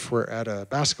and wife were at a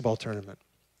basketball tournament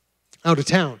out of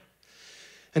town.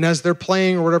 And as they're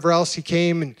playing or whatever else, he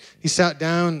came and he sat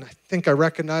down. I think I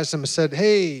recognized him and said,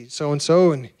 "Hey,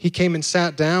 so-and-so." And he came and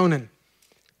sat down. And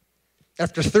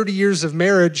after 30 years of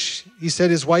marriage, he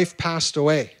said his wife passed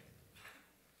away.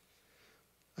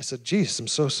 I said, "Geez, I'm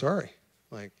so sorry."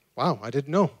 Like, wow, I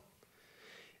didn't know.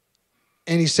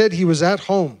 And he said he was at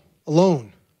home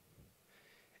alone.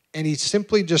 And he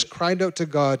simply just cried out to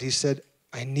God. He said,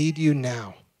 "I need you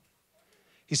now."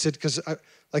 He said, because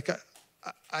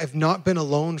I've not been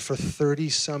alone for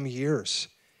 30-some years.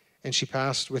 And she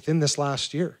passed within this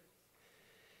last year.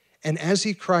 And as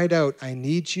he cried out, "I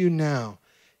need you now,"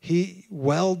 he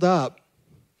welled up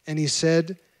and he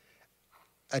said,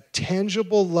 a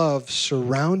tangible love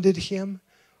surrounded him,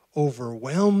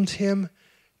 overwhelmed him,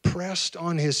 pressed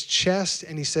on his chest,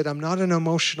 and he said, "I'm not an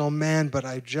emotional man, but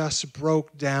I just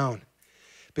broke down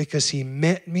because he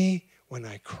met me when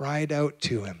I cried out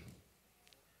to him."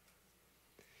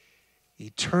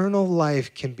 Eternal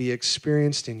life can be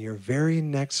experienced in your very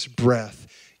next breath.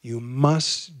 You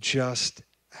must just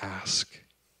ask.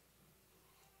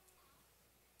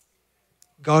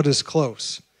 God is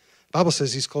close. The Bible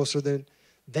says he's closer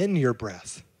than your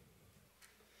breath.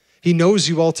 He knows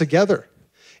you altogether.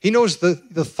 He knows the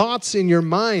thoughts in your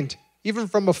mind, even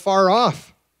from afar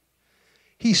off.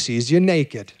 He sees you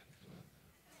naked.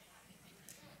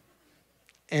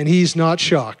 And he's not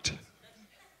shocked.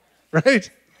 Right?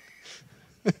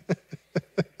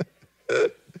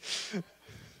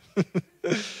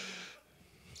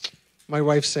 My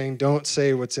wife's saying, "Don't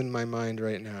say what's in my mind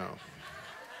right now."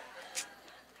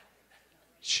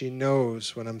 She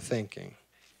knows what I'm thinking.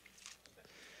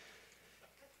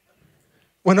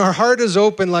 When our heart is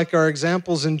open, like our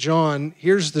examples in John,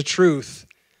 here's the truth.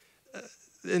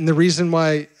 And the reason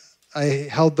why I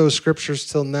held those scriptures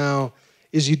till now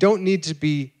is you don't need to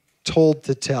be told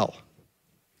to tell.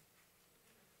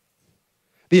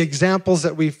 The examples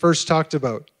that we first talked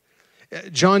about.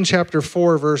 John chapter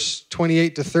 4, verse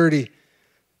 28 to 30,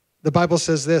 the Bible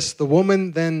says this, "The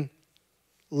woman then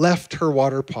left her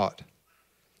water pot."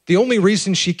 The only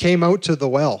reason she came out to the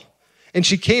well. And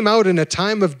she came out in a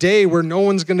time of day where no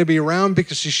one's going to be around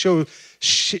because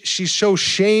she's so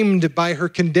shamed by her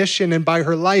condition and by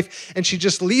her life. And she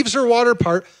just leaves her water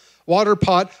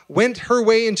pot, went her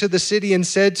way into the city and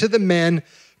said to the men,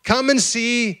 "Come and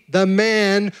see the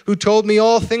man who told me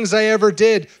all things I ever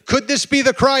did. Could this be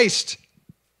the Christ?"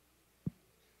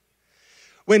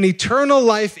 When eternal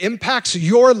life impacts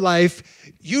your life,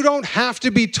 you don't have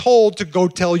to be told to go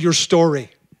tell your story.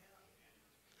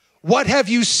 What have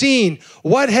you seen?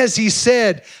 What has he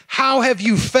said? How have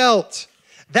you felt?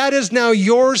 That is now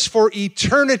yours for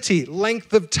eternity,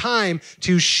 length of time,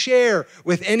 to share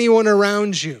with anyone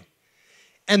around you.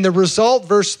 And the result,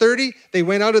 verse 30, they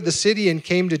went out of the city and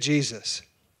came to Jesus.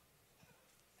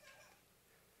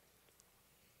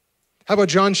 How about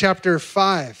John chapter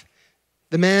 5?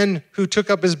 The man who took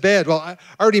up his bed. Well, I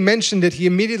already mentioned it. He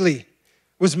immediately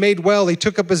was made well. He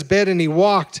took up his bed and he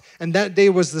walked. And that day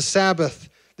was the Sabbath.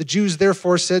 The Jews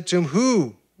therefore said to him,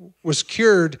 "Who was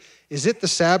cured? Is it the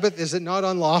Sabbath? Is it not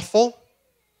unlawful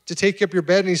to take up your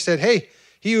bed?" And he said, "Hey,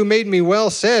 he who made me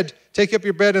well said, 'Take up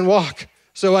your bed and walk.'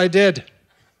 So I did."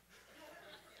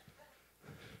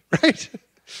 Right?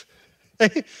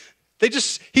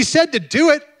 He said to do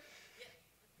it.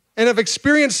 And I've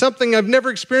experienced something I've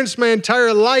never experienced my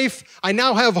entire life. I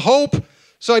now have hope.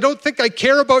 So I don't think I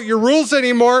care about your rules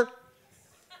anymore.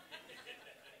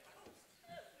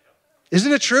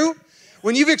 Isn't it true?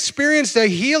 When you've experienced a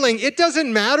healing, it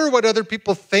doesn't matter what other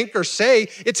people think or say.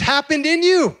 It's happened in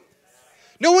you.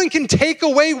 No one can take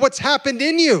away what's happened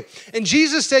in you. And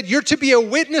Jesus said, you're to be a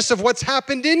witness of what's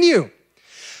happened in you.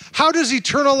 How does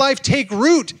eternal life take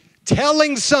root?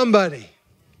 Telling somebody.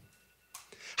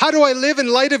 How do I live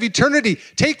in light of eternity?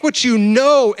 Take what you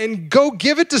know and go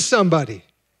give it to somebody.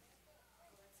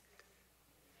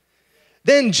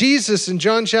 Then Jesus in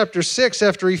John chapter 6,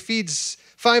 after he feeds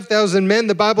 5,000 men,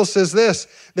 the Bible says this,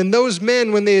 "Then those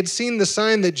men, when they had seen the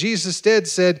sign that Jesus did,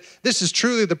 said, 'This is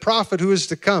truly the prophet who is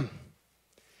to come.'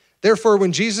 Therefore,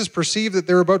 when Jesus perceived that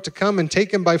they were about to come and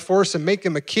take him by force and make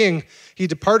him a king, he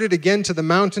departed again to the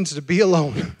mountains to be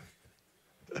alone."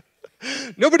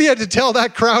 Nobody had to tell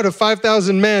that crowd of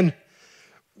 5,000 men,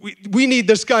 we need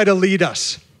this guy to lead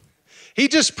us. He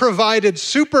just provided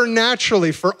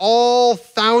supernaturally for all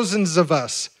thousands of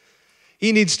us.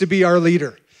 He needs to be our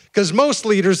leader. Because most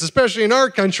leaders, especially in our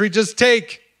country, just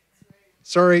take.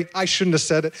 Sorry, I shouldn't have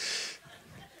said it.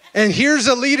 And here's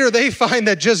a leader they find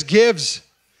that just gives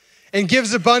and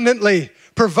gives abundantly,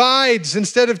 provides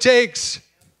instead of takes.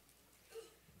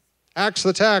 Axe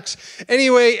the tax.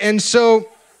 Anyway, and so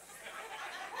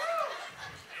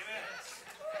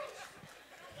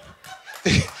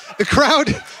the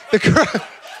crowd.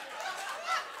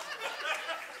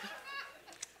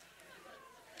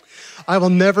 I will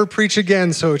never preach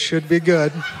again, so it should be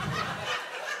good.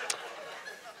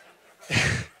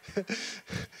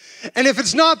 And if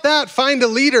it's not that, find a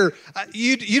leader.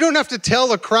 You don't have to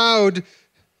tell a crowd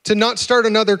to not start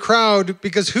another crowd,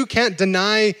 because who can't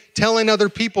deny telling other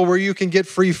people where you can get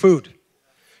free food?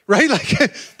 Right? Like,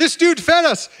 this dude fed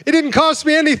us. It didn't cost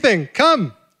me anything.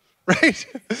 Come. Right?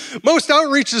 Most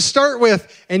outreaches start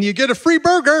with, and you get a free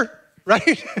burger.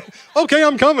 Right? Okay,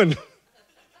 I'm coming.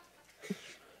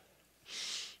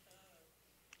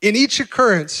 In each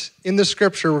occurrence in the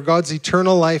scripture where God's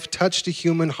eternal life touched a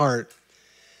human heart,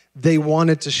 they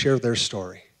wanted to share their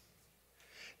story.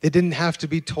 They didn't have to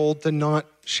be told to not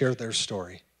share their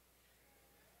story.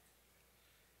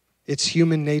 It's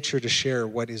human nature to share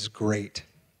what is great.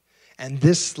 And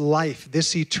this life,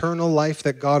 this eternal life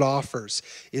that God offers,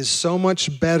 is so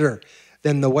much better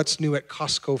than the What's New at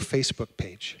Costco Facebook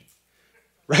page.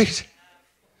 Right?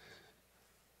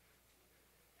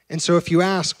 And so if you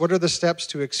ask, what are the steps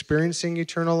to experiencing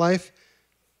eternal life?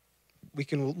 We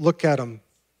can look at them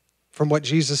from what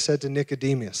Jesus said to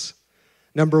Nicodemus.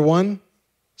 Number one,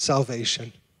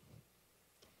 salvation.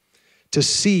 To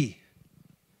see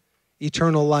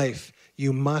eternal life,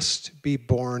 you must be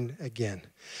born again.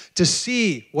 To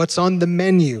see what's on the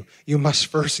menu, you must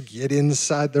first get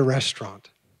inside the restaurant.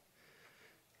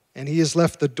 And he has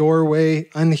left the doorway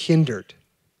unhindered.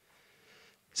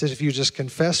 It says, if you just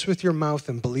confess with your mouth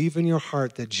and believe in your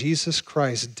heart that Jesus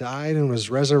Christ died and was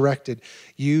resurrected,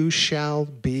 you shall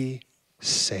be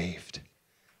saved.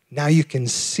 Now you can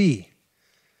see.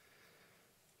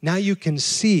 Now you can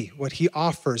see what he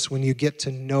offers when you get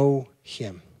to know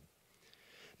him.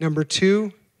 Number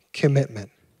two,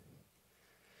 commitment.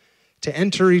 To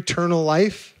enter eternal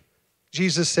life,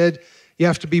 Jesus said, you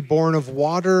have to be born of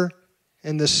water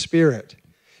and the Spirit.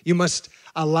 You must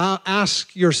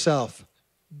ask yourself,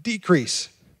 decrease,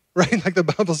 right? Like the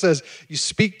Bible says, you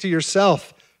speak to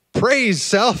yourself. Praise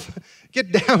self.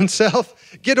 Get down,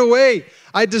 self. Get away.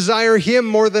 I desire him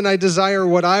more than I desire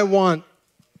what I want.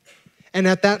 And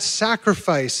at that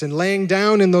sacrifice and laying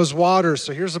down in those waters,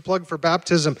 so here's a plug for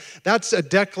baptism, that's a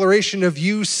declaration of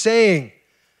you saying,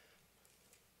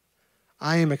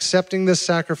 I am accepting this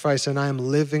sacrifice and I am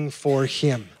living for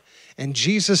him. And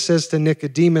Jesus says to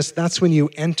Nicodemus, that's when you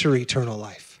enter eternal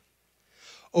life.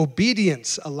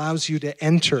 Obedience allows you to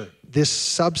enter this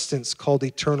substance called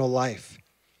eternal life.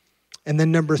 And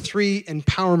then number three,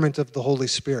 empowerment of the Holy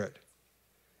Spirit.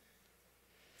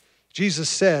 Jesus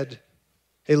said,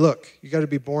 hey, look, you got to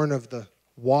be born of the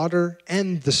water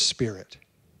and the Spirit.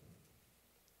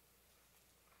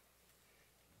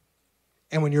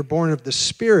 And when you're born of the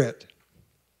Spirit,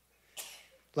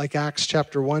 like Acts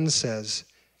chapter 1 says,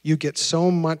 you get so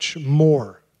much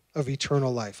more of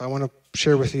eternal life. I want to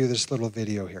share with you this little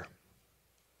video here.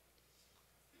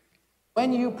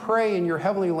 When you pray in your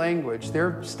heavenly language,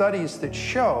 there are studies that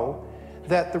show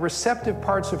that the receptive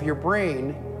parts of your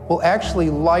brain will actually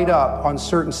light up on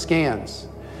certain scans.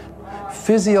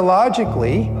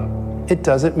 Physiologically, it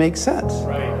doesn't make sense.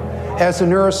 As a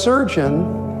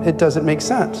neurosurgeon, it doesn't make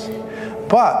sense.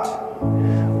 But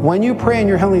when you pray in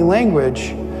your heavenly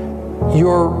language,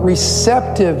 your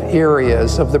receptive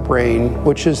areas of the brain,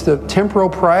 which is the temporal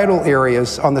parietal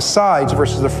areas on the sides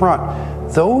versus the front,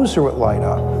 those are what light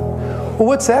up. Well,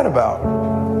 what's that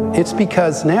about? It's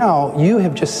because now you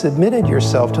have just submitted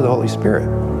yourself to the Holy Spirit.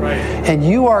 Right. And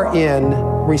you are in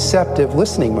receptive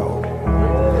listening mode.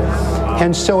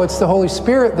 And so it's the Holy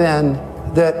Spirit then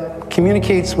that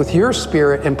communicates with your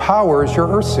spirit and powers your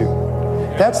earth suit.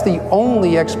 That's the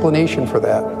only explanation for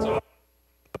that.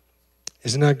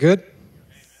 Isn't that good?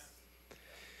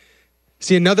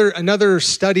 See, another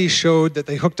study showed that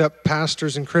they hooked up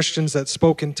pastors and Christians that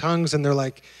spoke in tongues, and they're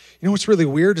like, you know what's really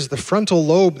weird is the frontal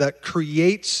lobe that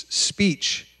creates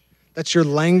speech, that's your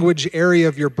language area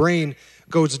of your brain,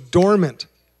 goes dormant.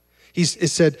 It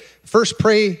said, first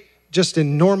pray just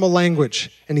in normal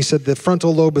language. And he said the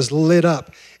frontal lobe is lit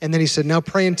up. And then he said, now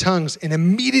pray in tongues. And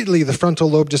immediately the frontal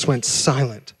lobe just went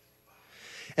silent.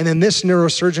 And then this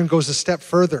neurosurgeon goes a step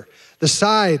further. The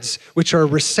sides, which are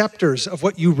receptors of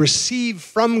what you receive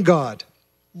from God,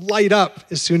 light up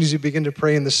as soon as you begin to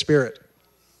pray in the Spirit.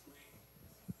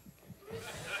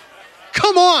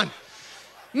 Come on.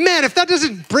 Man, if that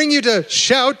doesn't bring you to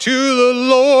shout to the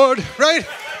Lord, right?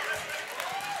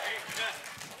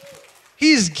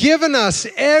 He's given us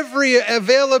every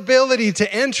availability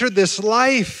to enter this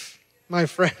life, my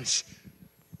friends.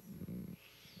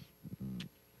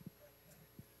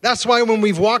 That's why when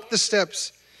we've walked the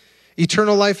steps,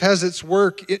 eternal life has its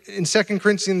work. In 2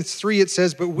 Corinthians 3, it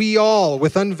says, "But we all,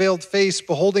 with unveiled face,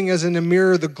 beholding as in a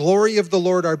mirror the glory of the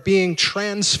Lord, are being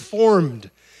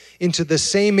transformed into the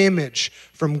same image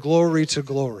from glory to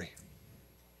glory,"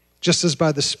 just as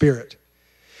by the Spirit.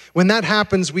 When that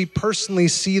happens, we personally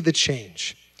see the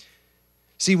change.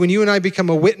 See, when you and I become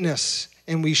a witness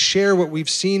and we share what we've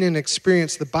seen and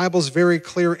experienced, the Bible's very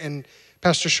clear, and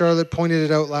Pastor Charlotte pointed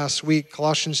it out last week.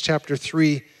 Colossians chapter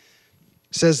 3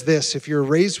 says this: "If you're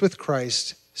raised with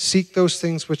Christ, seek those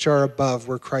things which are above,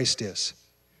 where Christ is."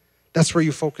 That's where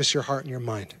you focus your heart and your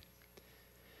mind.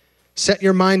 Set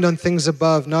your mind on things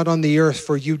above, not on the earth,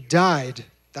 for you died.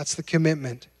 That's the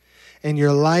commitment. And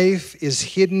your life is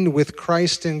hidden with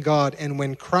Christ in God. And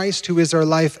when Christ, who is our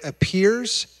life,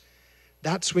 appears,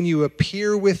 that's when you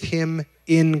appear with him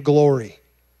in glory.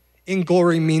 In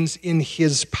glory means in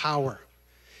his power.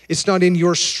 It's not in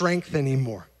your strength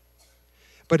anymore,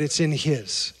 but it's in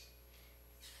his.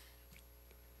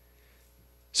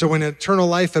 So when eternal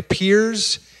life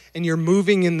appears and you're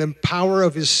moving in the power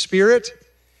of his Spirit,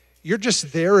 you're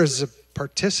just there as a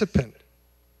participant.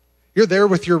 You're there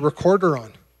with your recorder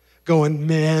on, going,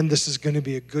 man, this is going to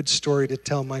be a good story to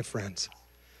tell my friends.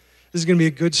 This is going to be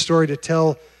a good story to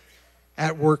tell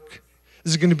at work.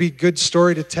 This is going to be a good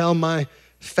story to tell my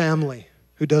family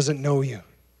who doesn't know you.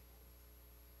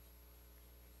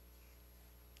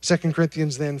 2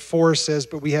 Corinthians then 4 says,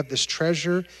 "But we have this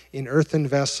treasure in earthen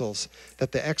vessels,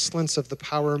 that the excellence of the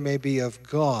power may be of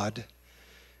God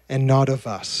and not of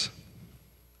us."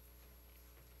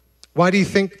 Why do you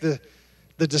think the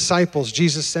disciples,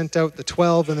 Jesus sent out the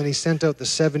 12 and then he sent out the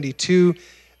 72,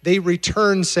 they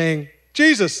returned saying,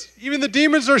 "Jesus, even the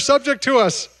demons are subject to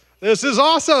us. This is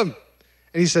awesome."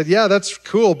 And he said, "Yeah, that's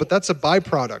cool, but that's a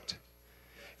byproduct.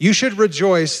 You should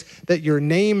rejoice that your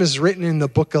name is written in the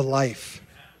book of life."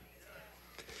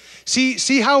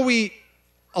 See how we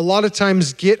a lot of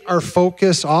times get our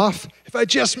focus off? If I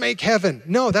just make heaven.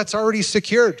 No, that's already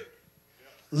secured.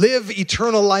 Live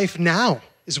eternal life now,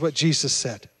 is what Jesus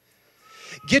said.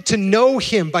 Get to know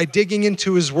him by digging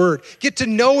into his word. Get to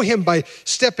know him by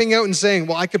stepping out and saying,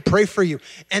 well, I could pray for you.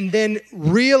 And then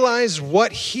realize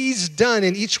what he's done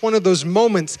in each one of those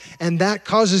moments. And that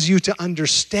causes you to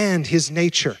understand his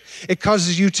nature. It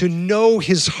causes you to know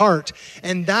his heart.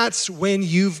 And that's when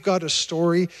you've got a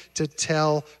story to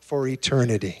tell for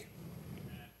eternity.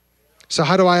 So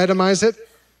how do I itemize it?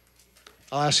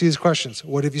 I'll ask you these questions.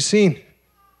 What have you seen?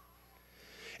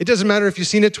 It doesn't matter if you've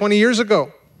seen it 20 years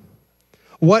ago.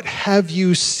 What have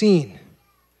you seen?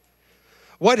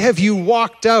 What have you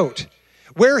walked out?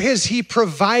 Where has he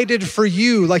provided for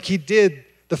you like he did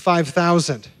the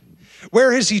 5,000?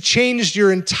 Where has he changed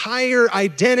your entire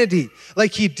identity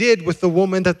like he did with the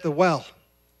woman at the well?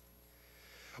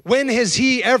 When has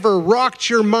he ever rocked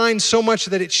your mind so much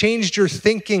that it changed your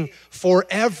thinking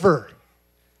forever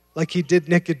like he did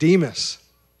Nicodemus?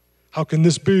 How can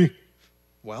this be?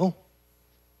 Well,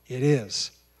 it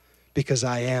is because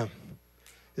I am.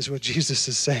 Is what Jesus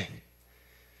is saying.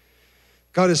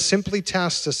 God has simply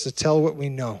tasked us to tell what we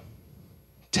know.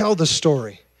 Tell the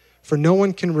story, for no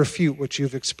one can refute what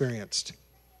you've experienced.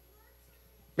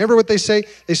 Remember what they say?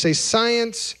 They say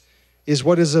science is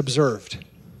what is observed.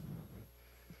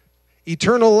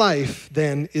 Eternal life,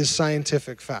 then, is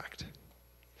scientific fact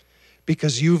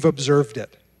because you've observed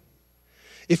it.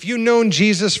 If you've known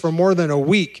Jesus for more than a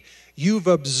week, you've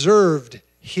observed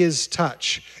his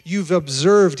touch. You've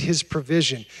observed his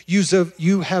provision.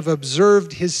 You have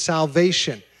observed his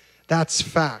salvation. That's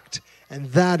fact.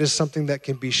 And that is something that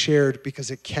can be shared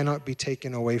because it cannot be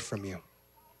taken away from you.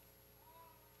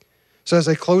 So as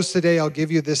I close today, I'll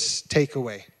give you this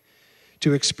takeaway.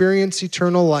 To experience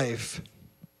eternal life,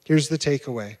 here's the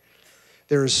takeaway.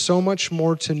 There is so much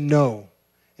more to know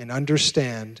and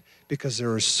understand because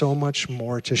there is so much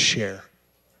more to share.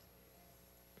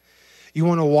 You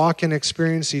want to walk and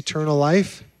experience eternal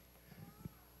life?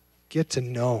 Get to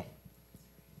know.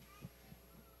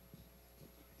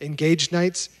 Engaged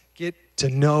nights, get to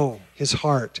know his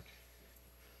heart.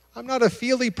 I'm not a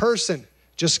feely person.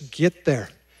 Just get there.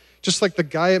 Just like the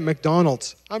guy at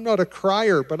McDonald's. I'm not a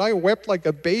crier, but I wept like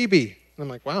a baby. I'm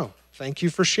like, wow, thank you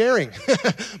for sharing.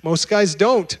 Most guys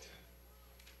don't.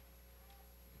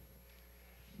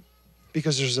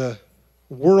 Because there's a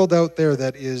world out there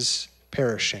that is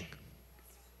perishing.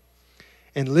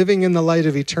 And living in the light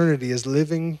of eternity is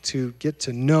living to get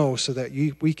to know so that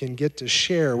we can get to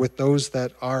share with those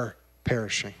that are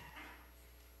perishing.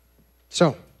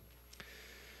 So,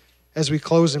 as we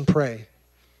close and pray,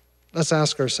 let's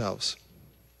ask ourselves,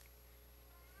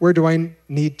 where do I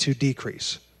need to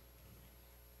decrease?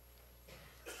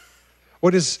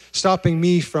 What is stopping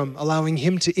me from allowing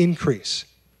him to increase?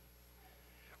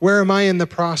 Where am I in the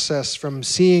process from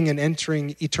seeing and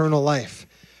entering eternal life?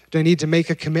 Do I need to make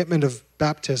a commitment of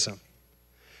baptism?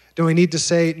 Do I need to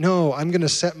say, no, I'm going to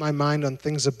set my mind on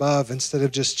things above instead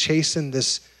of just chasing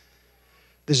this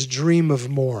dream of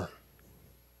more?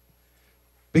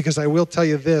 Because I will tell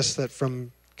you this, that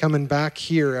from coming back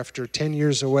here after 10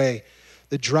 years away,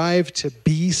 the drive to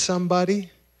be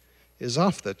somebody is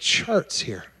off the charts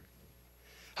here.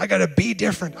 I got to be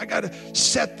different. I got to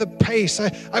set the pace.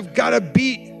 I've got to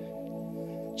be.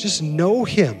 Just know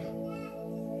him.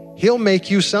 He'll make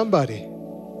you somebody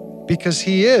because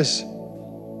he is.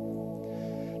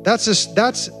 That's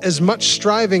as much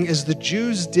striving as the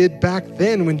Jews did back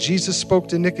then when Jesus spoke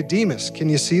to Nicodemus. Can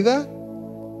you see that?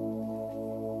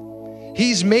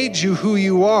 He's made you who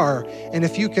you are, and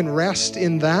if you can rest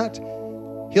in that,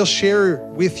 he'll share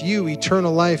with you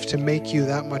eternal life to make you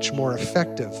that much more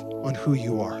effective on who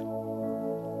you are.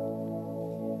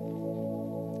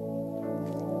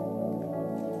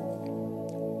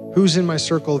 Who's in my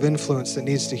circle of influence that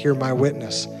needs to hear my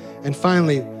witness? And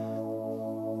finally,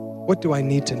 what do I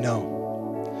need to know?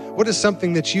 What is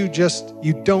something that you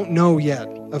don't know yet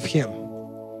of him?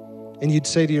 And you'd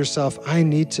say to yourself, I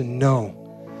need to know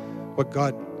what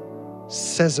God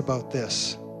says about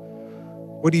this,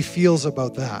 what he feels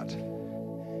about that.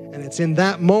 And it's in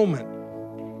that moment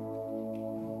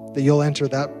that you'll enter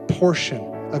that portion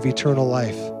of eternal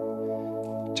life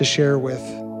to share with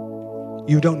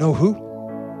you don't know who.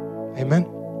 Amen.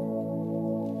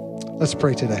 Let's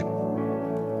pray today.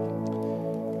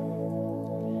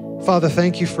 Father,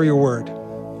 thank you for your word.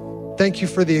 Thank you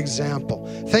for the example.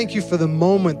 Thank you for the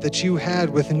moment that you had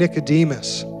with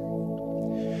Nicodemus,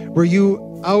 where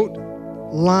you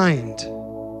outlined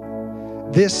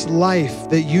this life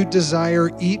that you desire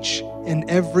each and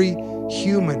every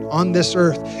human on this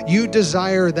earth. You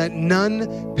desire that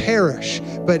none perish,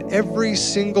 but every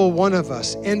single one of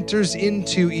us enters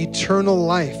into eternal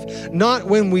life, not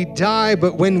when we die,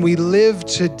 but when we live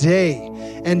today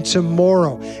and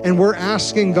tomorrow. And we're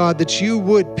asking, God, that you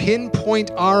would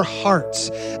pinpoint our hearts,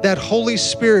 that Holy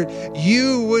Spirit,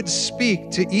 you would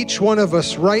speak to each one of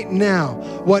us right now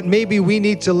what maybe we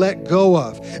need to let go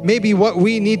of, maybe what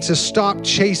we need to stop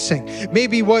chasing,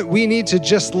 maybe what we need to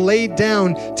just lay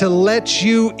down to let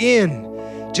you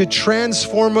in, to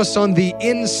transform us on the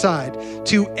inside,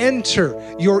 to enter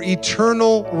your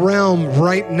eternal realm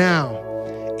right now.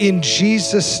 In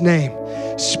Jesus' name,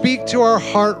 speak to our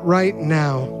heart right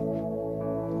now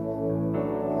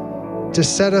to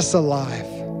set us alive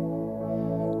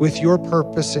with your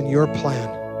purpose and your plan,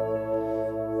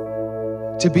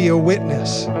 to be a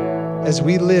witness as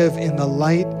we live in the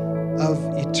light of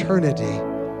eternity.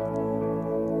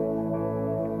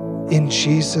 In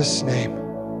Jesus' name.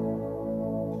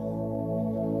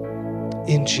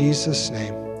 In Jesus'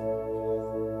 name.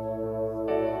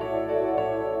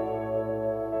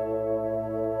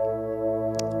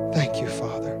 Thank you,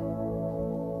 Father.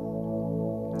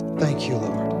 Thank you,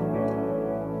 Lord.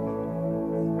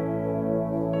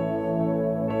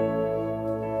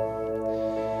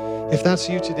 If that's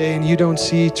you today and you don't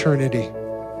see eternity,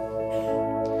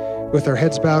 with our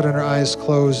heads bowed and our eyes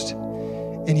closed,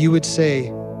 and you would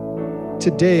say,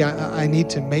 today I need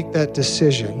to make that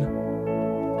decision,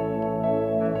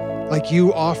 like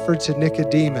you offered to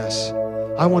Nicodemus,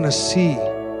 I want to see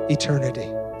eternity.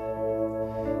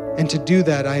 And to do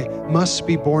that, I must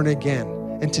be born again.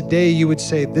 And today you would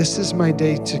say, this is my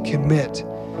day to commit,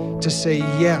 to say,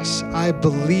 yes, I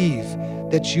believe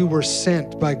that you were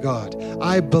sent by God.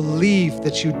 I believe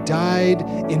that you died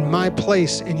in my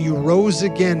place and you rose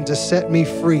again to set me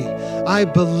free. I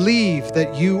believe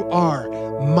that you are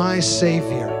my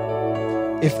Savior.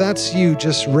 If that's you,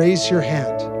 just raise your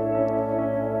hand.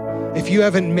 If you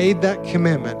haven't made that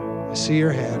commitment, I see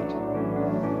your hand.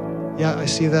 Yeah, I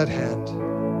see that hand.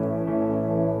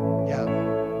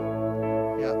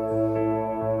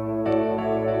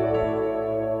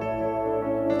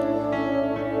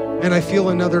 And I feel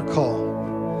another call.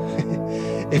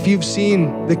 If you've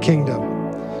seen the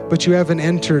kingdom, but you haven't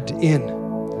entered in,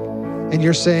 and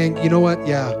you're saying, you know what?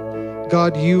 Yeah,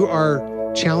 God, you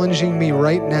are challenging me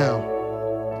right now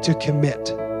to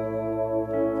commit.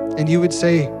 And you would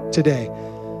say today,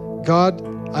 God,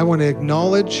 I want to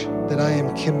acknowledge that I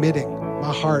am committing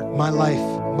my heart, my life,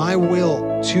 my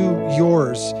will to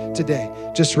yours today.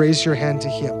 Just raise your hand to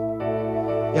him.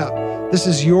 Yeah, this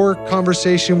is your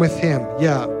conversation with him.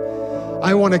 Yeah,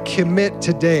 I want to commit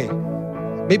today.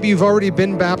 Maybe you've already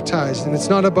been baptized and it's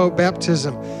not about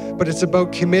baptism, but it's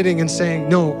about committing and saying,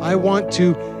 no, I want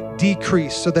to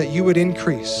decrease so that you would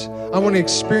increase. I want to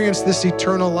experience this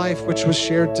eternal life which was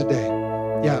shared today.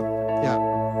 Yeah.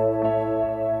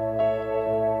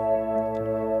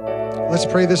 Let's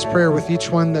pray this prayer with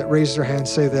each one that raised their hand.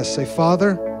 Say this, say,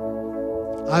 Father,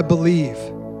 I believe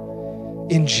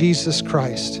in Jesus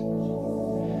Christ,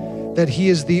 that he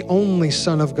is the only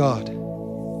Son of God,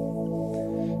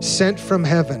 sent from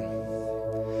heaven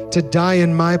to die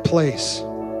in my place,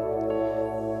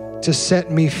 to set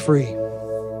me free.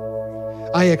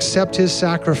 I accept his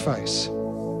sacrifice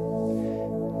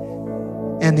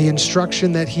and the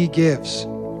instruction that he gives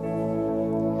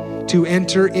to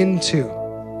enter into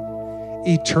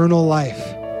eternal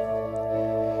life.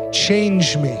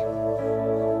 Change me.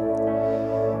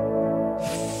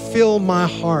 Fill my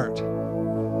heart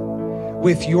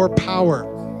with your power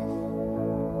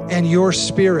and your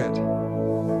spirit.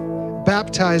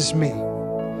 Baptize me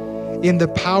in the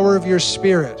power of your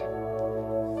spirit,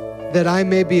 that I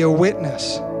may be a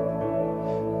witness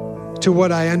to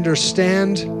what I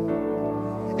understand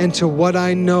and to what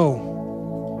I know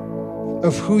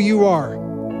of who you are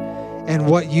and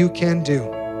what you can do.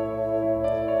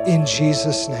 In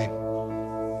Jesus' name.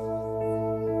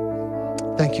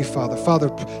 Thank you, Father. Father,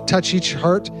 touch each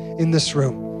heart in this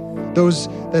room. Those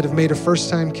that have made a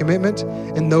first-time commitment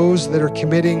and those that are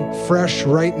committing fresh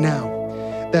right now,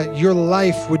 that your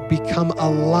life would become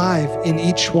alive in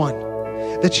each one,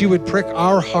 that you would prick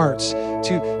our hearts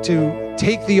to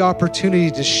take the opportunity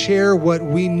to share what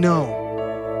we know,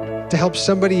 to help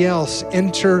somebody else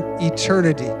enter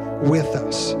eternity with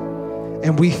us.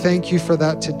 And we thank you for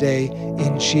that today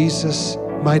in Jesus'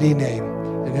 mighty name.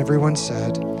 And everyone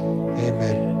said,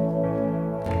 amen.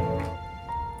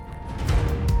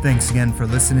 Thanks again for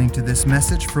listening to this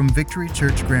message from Victory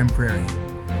Church Grand Prairie.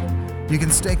 You can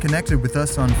stay connected with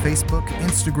us on Facebook,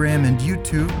 Instagram, and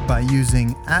YouTube by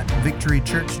using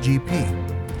 @VictoryChurchGP.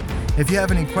 If you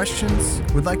have any questions,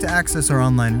 would like to access our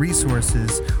online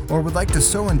resources, or would like to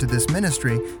sow into this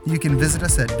ministry, you can visit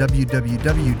us at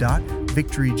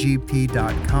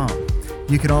www.victorygp.com.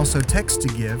 You can also text to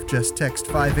give. Just text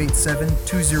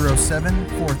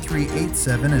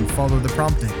 587-207-4387 and follow the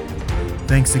prompting.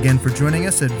 Thanks again for joining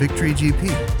us at Victory GP.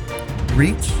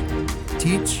 Reach,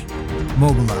 teach,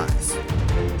 mobilize.